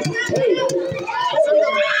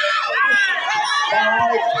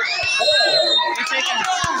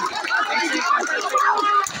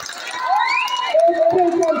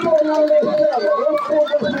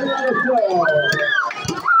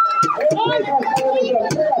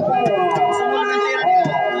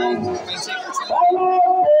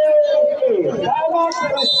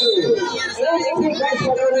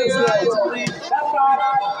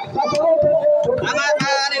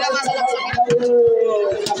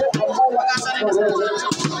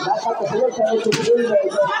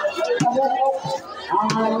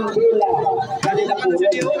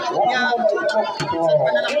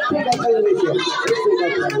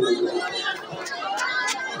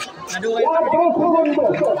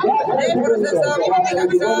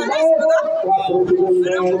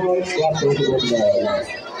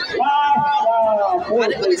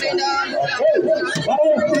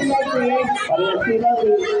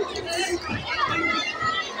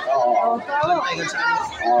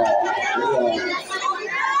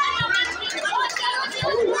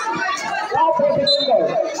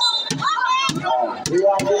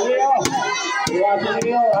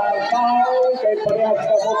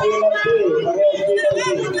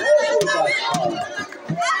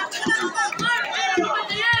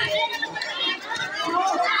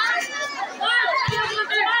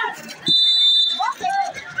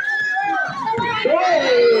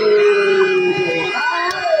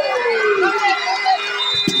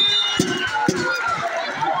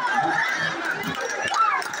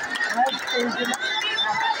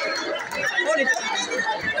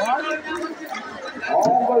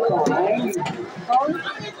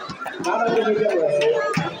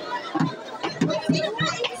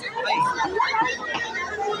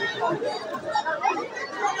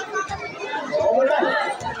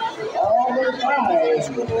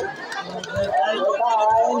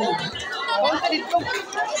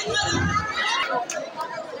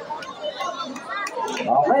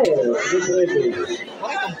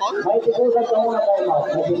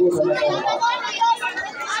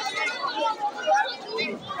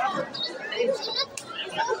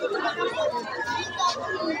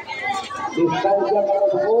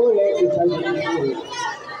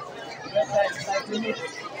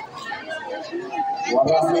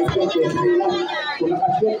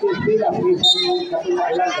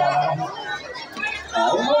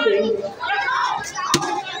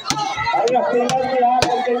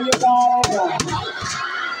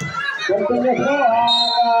 Continuous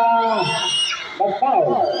But foul.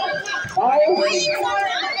 Foul.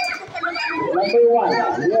 Number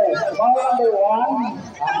 1. Yes. Foul number 1.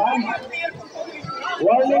 Aman.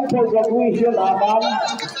 Warning for graduation, Aman.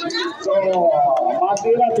 So,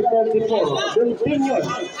 matira si 34. Continuous.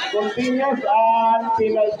 Continuous and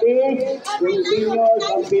penalty. Continuous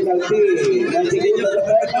and penalty. Nantigil na sa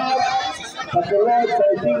first half. Kasunod sa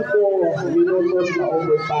 5 minutos na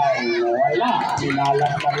overtime. Wala.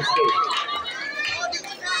 Minalas na mistake.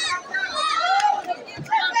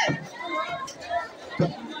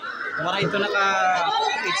 Mara ito naka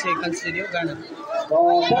 8 seconds din yung gano'n.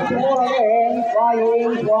 So, that's more again,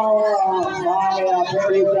 trying for my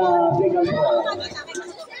police second ball.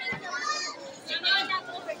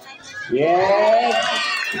 Yes.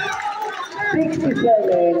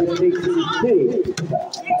 67-66.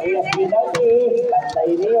 Pahirap pinalti.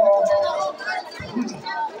 Pantay niyo.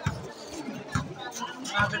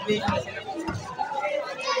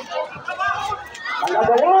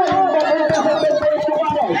 Number 1, number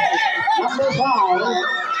 5,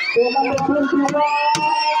 to number 21.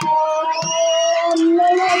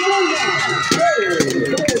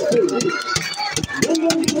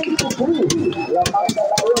 Lamang na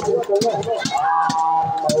tayo dito mo.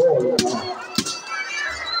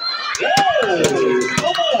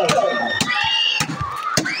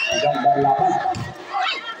 Ganda laban.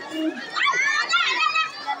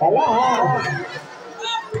 Pala ha.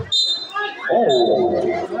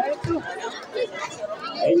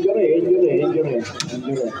 Injury.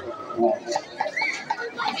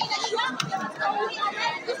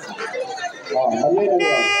 Mali na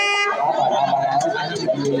yun.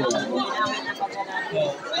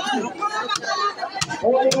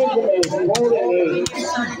 Holding it.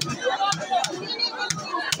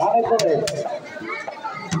 Bakit po rin?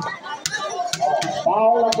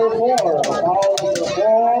 Foul number 4.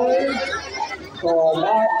 So,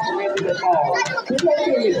 that committed the foul.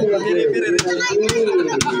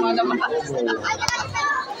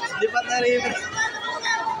 Lipat na rin.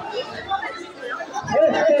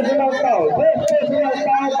 First personal foul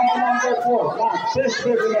by number 4. First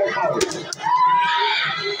personal foul.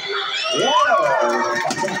 Yeah.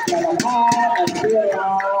 Tapos na naman ang tira.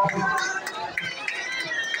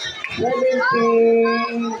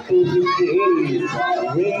 17-58.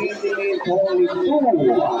 Rating is only 2.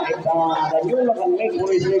 At Daniel can make for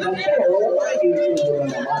his second goal. Ito na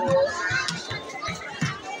naman.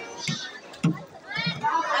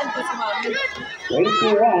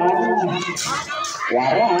 21.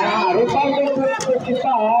 Wara. Rebounded to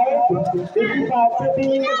 55. 55.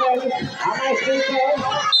 Putting the ball. Amay Station.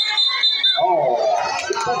 Oh.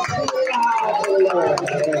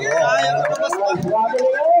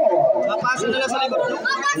 Mapasok nila sa likod.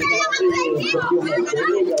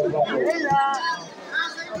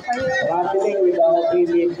 Traveling without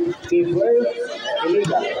papers,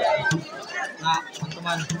 illegal.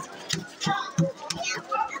 Teman.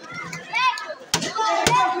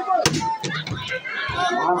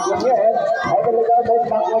 Mangkonyet, ay talaga ba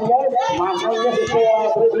Mangkonyet? Mangkonyet ito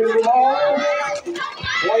dribbling di ball.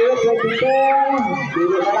 Layo 22, hindi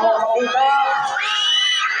na naman makita.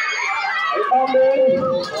 Ay tambing.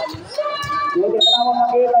 Hindi na naman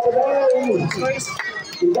makita today.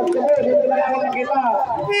 Tidak today, hindi na naman makita.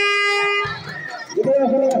 Hindi na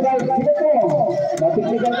sila kasal dito po.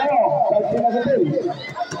 Natigsigan kayo, kasi na sa team.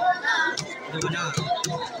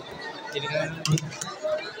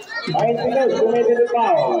 Ay tigas, kumete de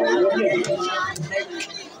foul.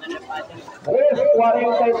 Res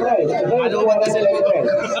 43.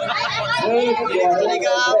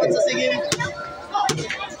 Sige.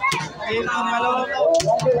 Number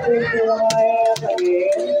 21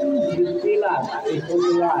 again, Distilan, ipon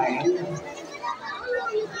line.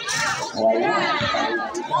 Wala.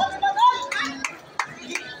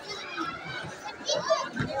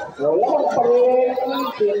 Wala pa rin,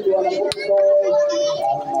 hindi alam ko ito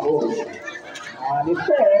ang maroon.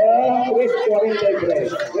 Nito, Res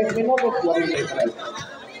 43. Res minutos 43.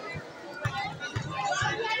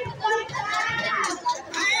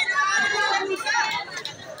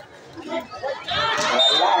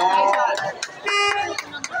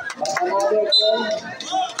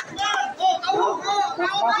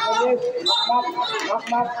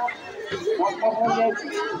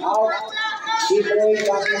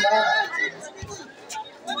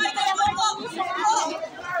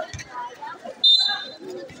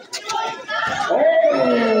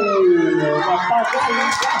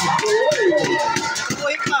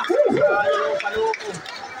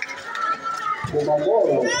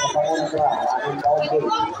 Bumabol sa pangontra, ating boundary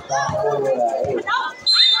sa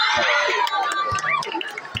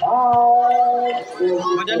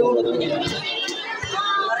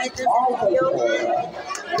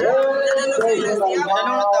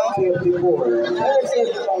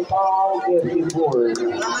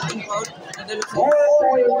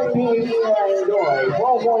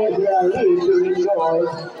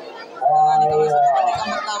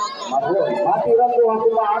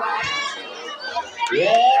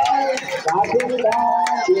Yes, starting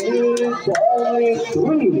down, he needs only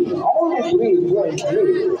three points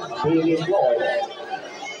being enjoyed.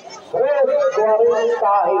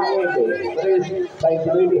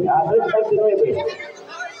 3:49.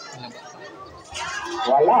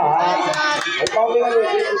 Wala. Ikaw din ang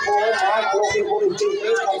looking for, Mark, looking for his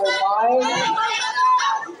teammate, number 5.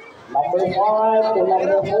 Number 5 to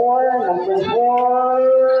number 4. Number 4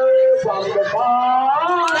 from the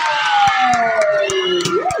 5.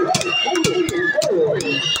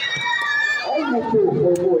 Only 2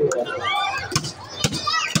 for Purok.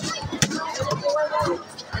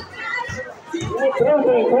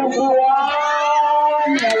 Trending 21.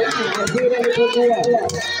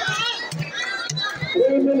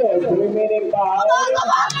 3 minutes remaining by.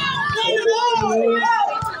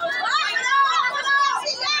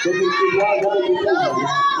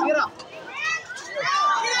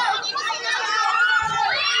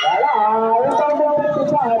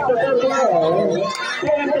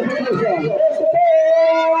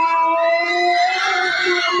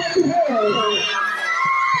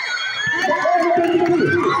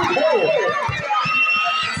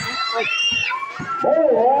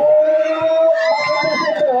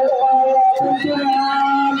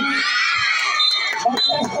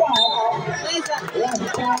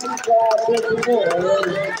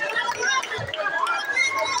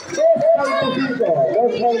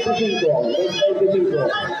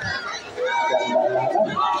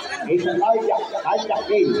 It's a hijack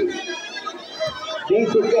game.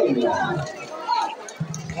 Basic game.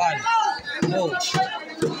 1,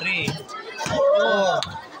 2, 3, 4,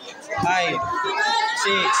 5,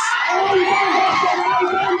 6.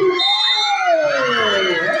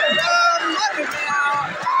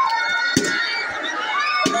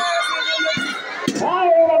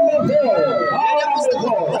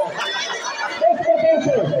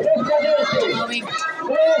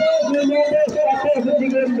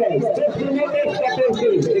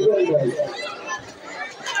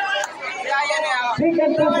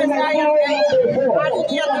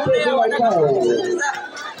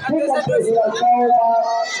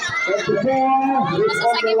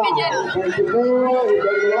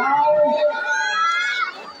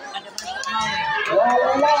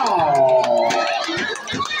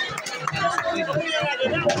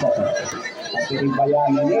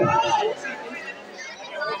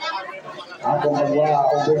 Ako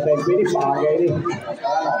overtime ini pakai ini.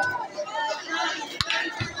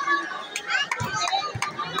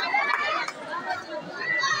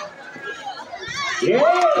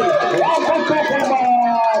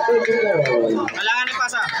 Kailangan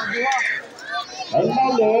ipasa. And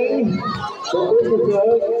Monday,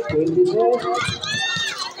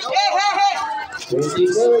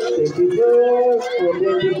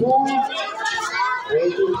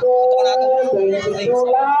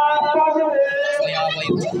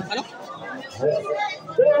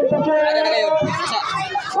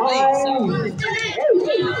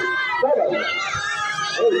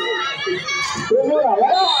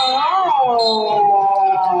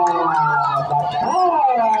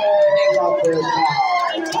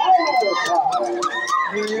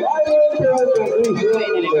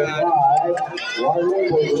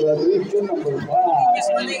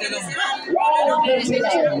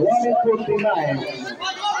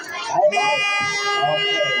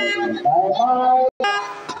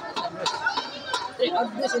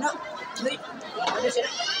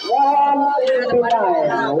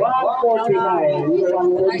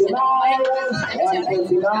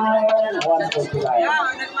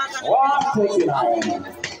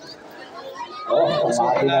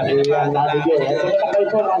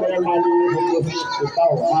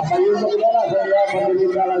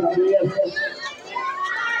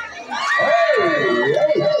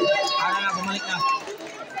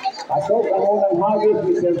 Pasok ang unang hagis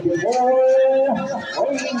ni 34.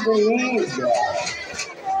 Winning the lead.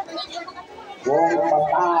 Buong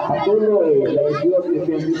patuloy sa isyot ni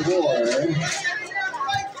 24.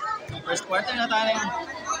 First quarter na tayo.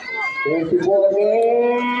 24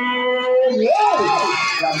 again. Yes!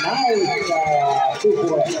 Nice.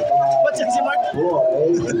 What's that, si Mark?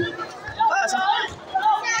 Boy.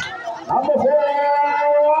 Number 4.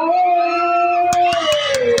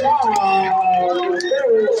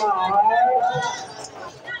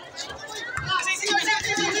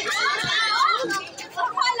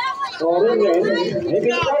 Ringen, maybe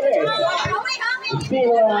target.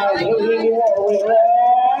 Still bringing over red.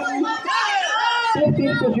 50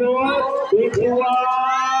 to shoot. 51.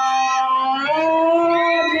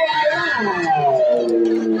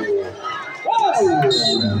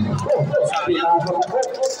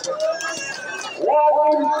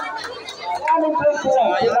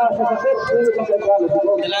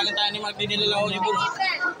 Kailangan tayo ni magdinilaw yung buro.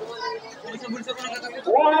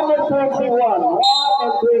 1 and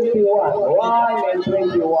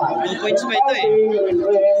 21. 2 points pa ito eh.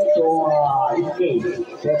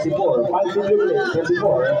 34.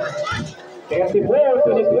 34 to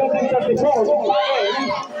the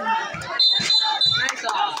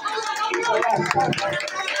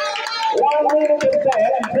 1 minute and 10,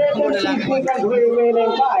 76 seconds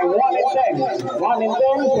remaining time. 1 and 10. 1 and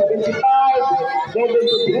 10, 75,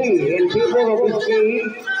 73 in favor of this game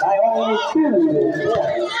by only 2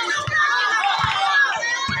 points.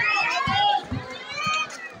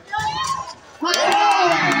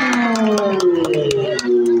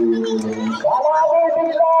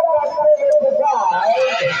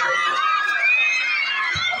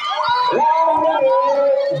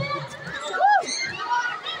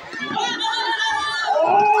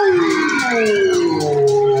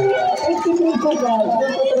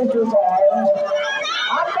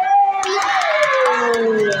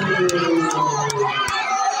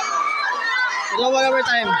 Whatever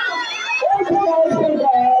time.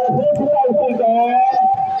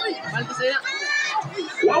 Malta saya.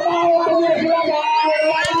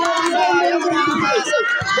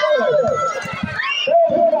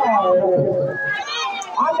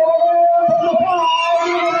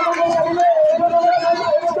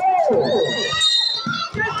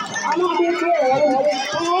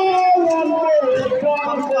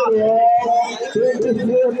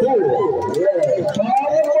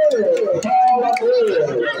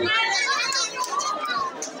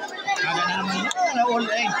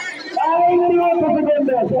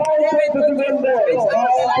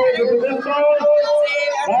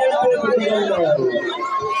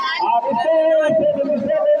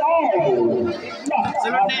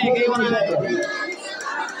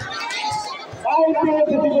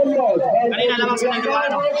 Kanina lamang sinagawa,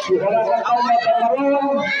 no?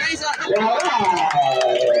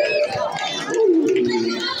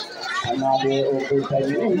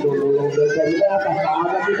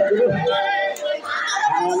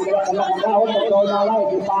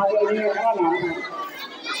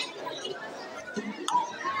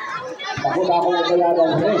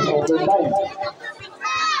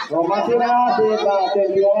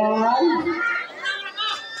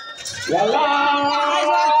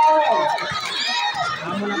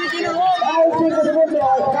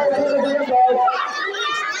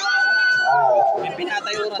 May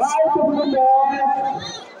pinatay oras.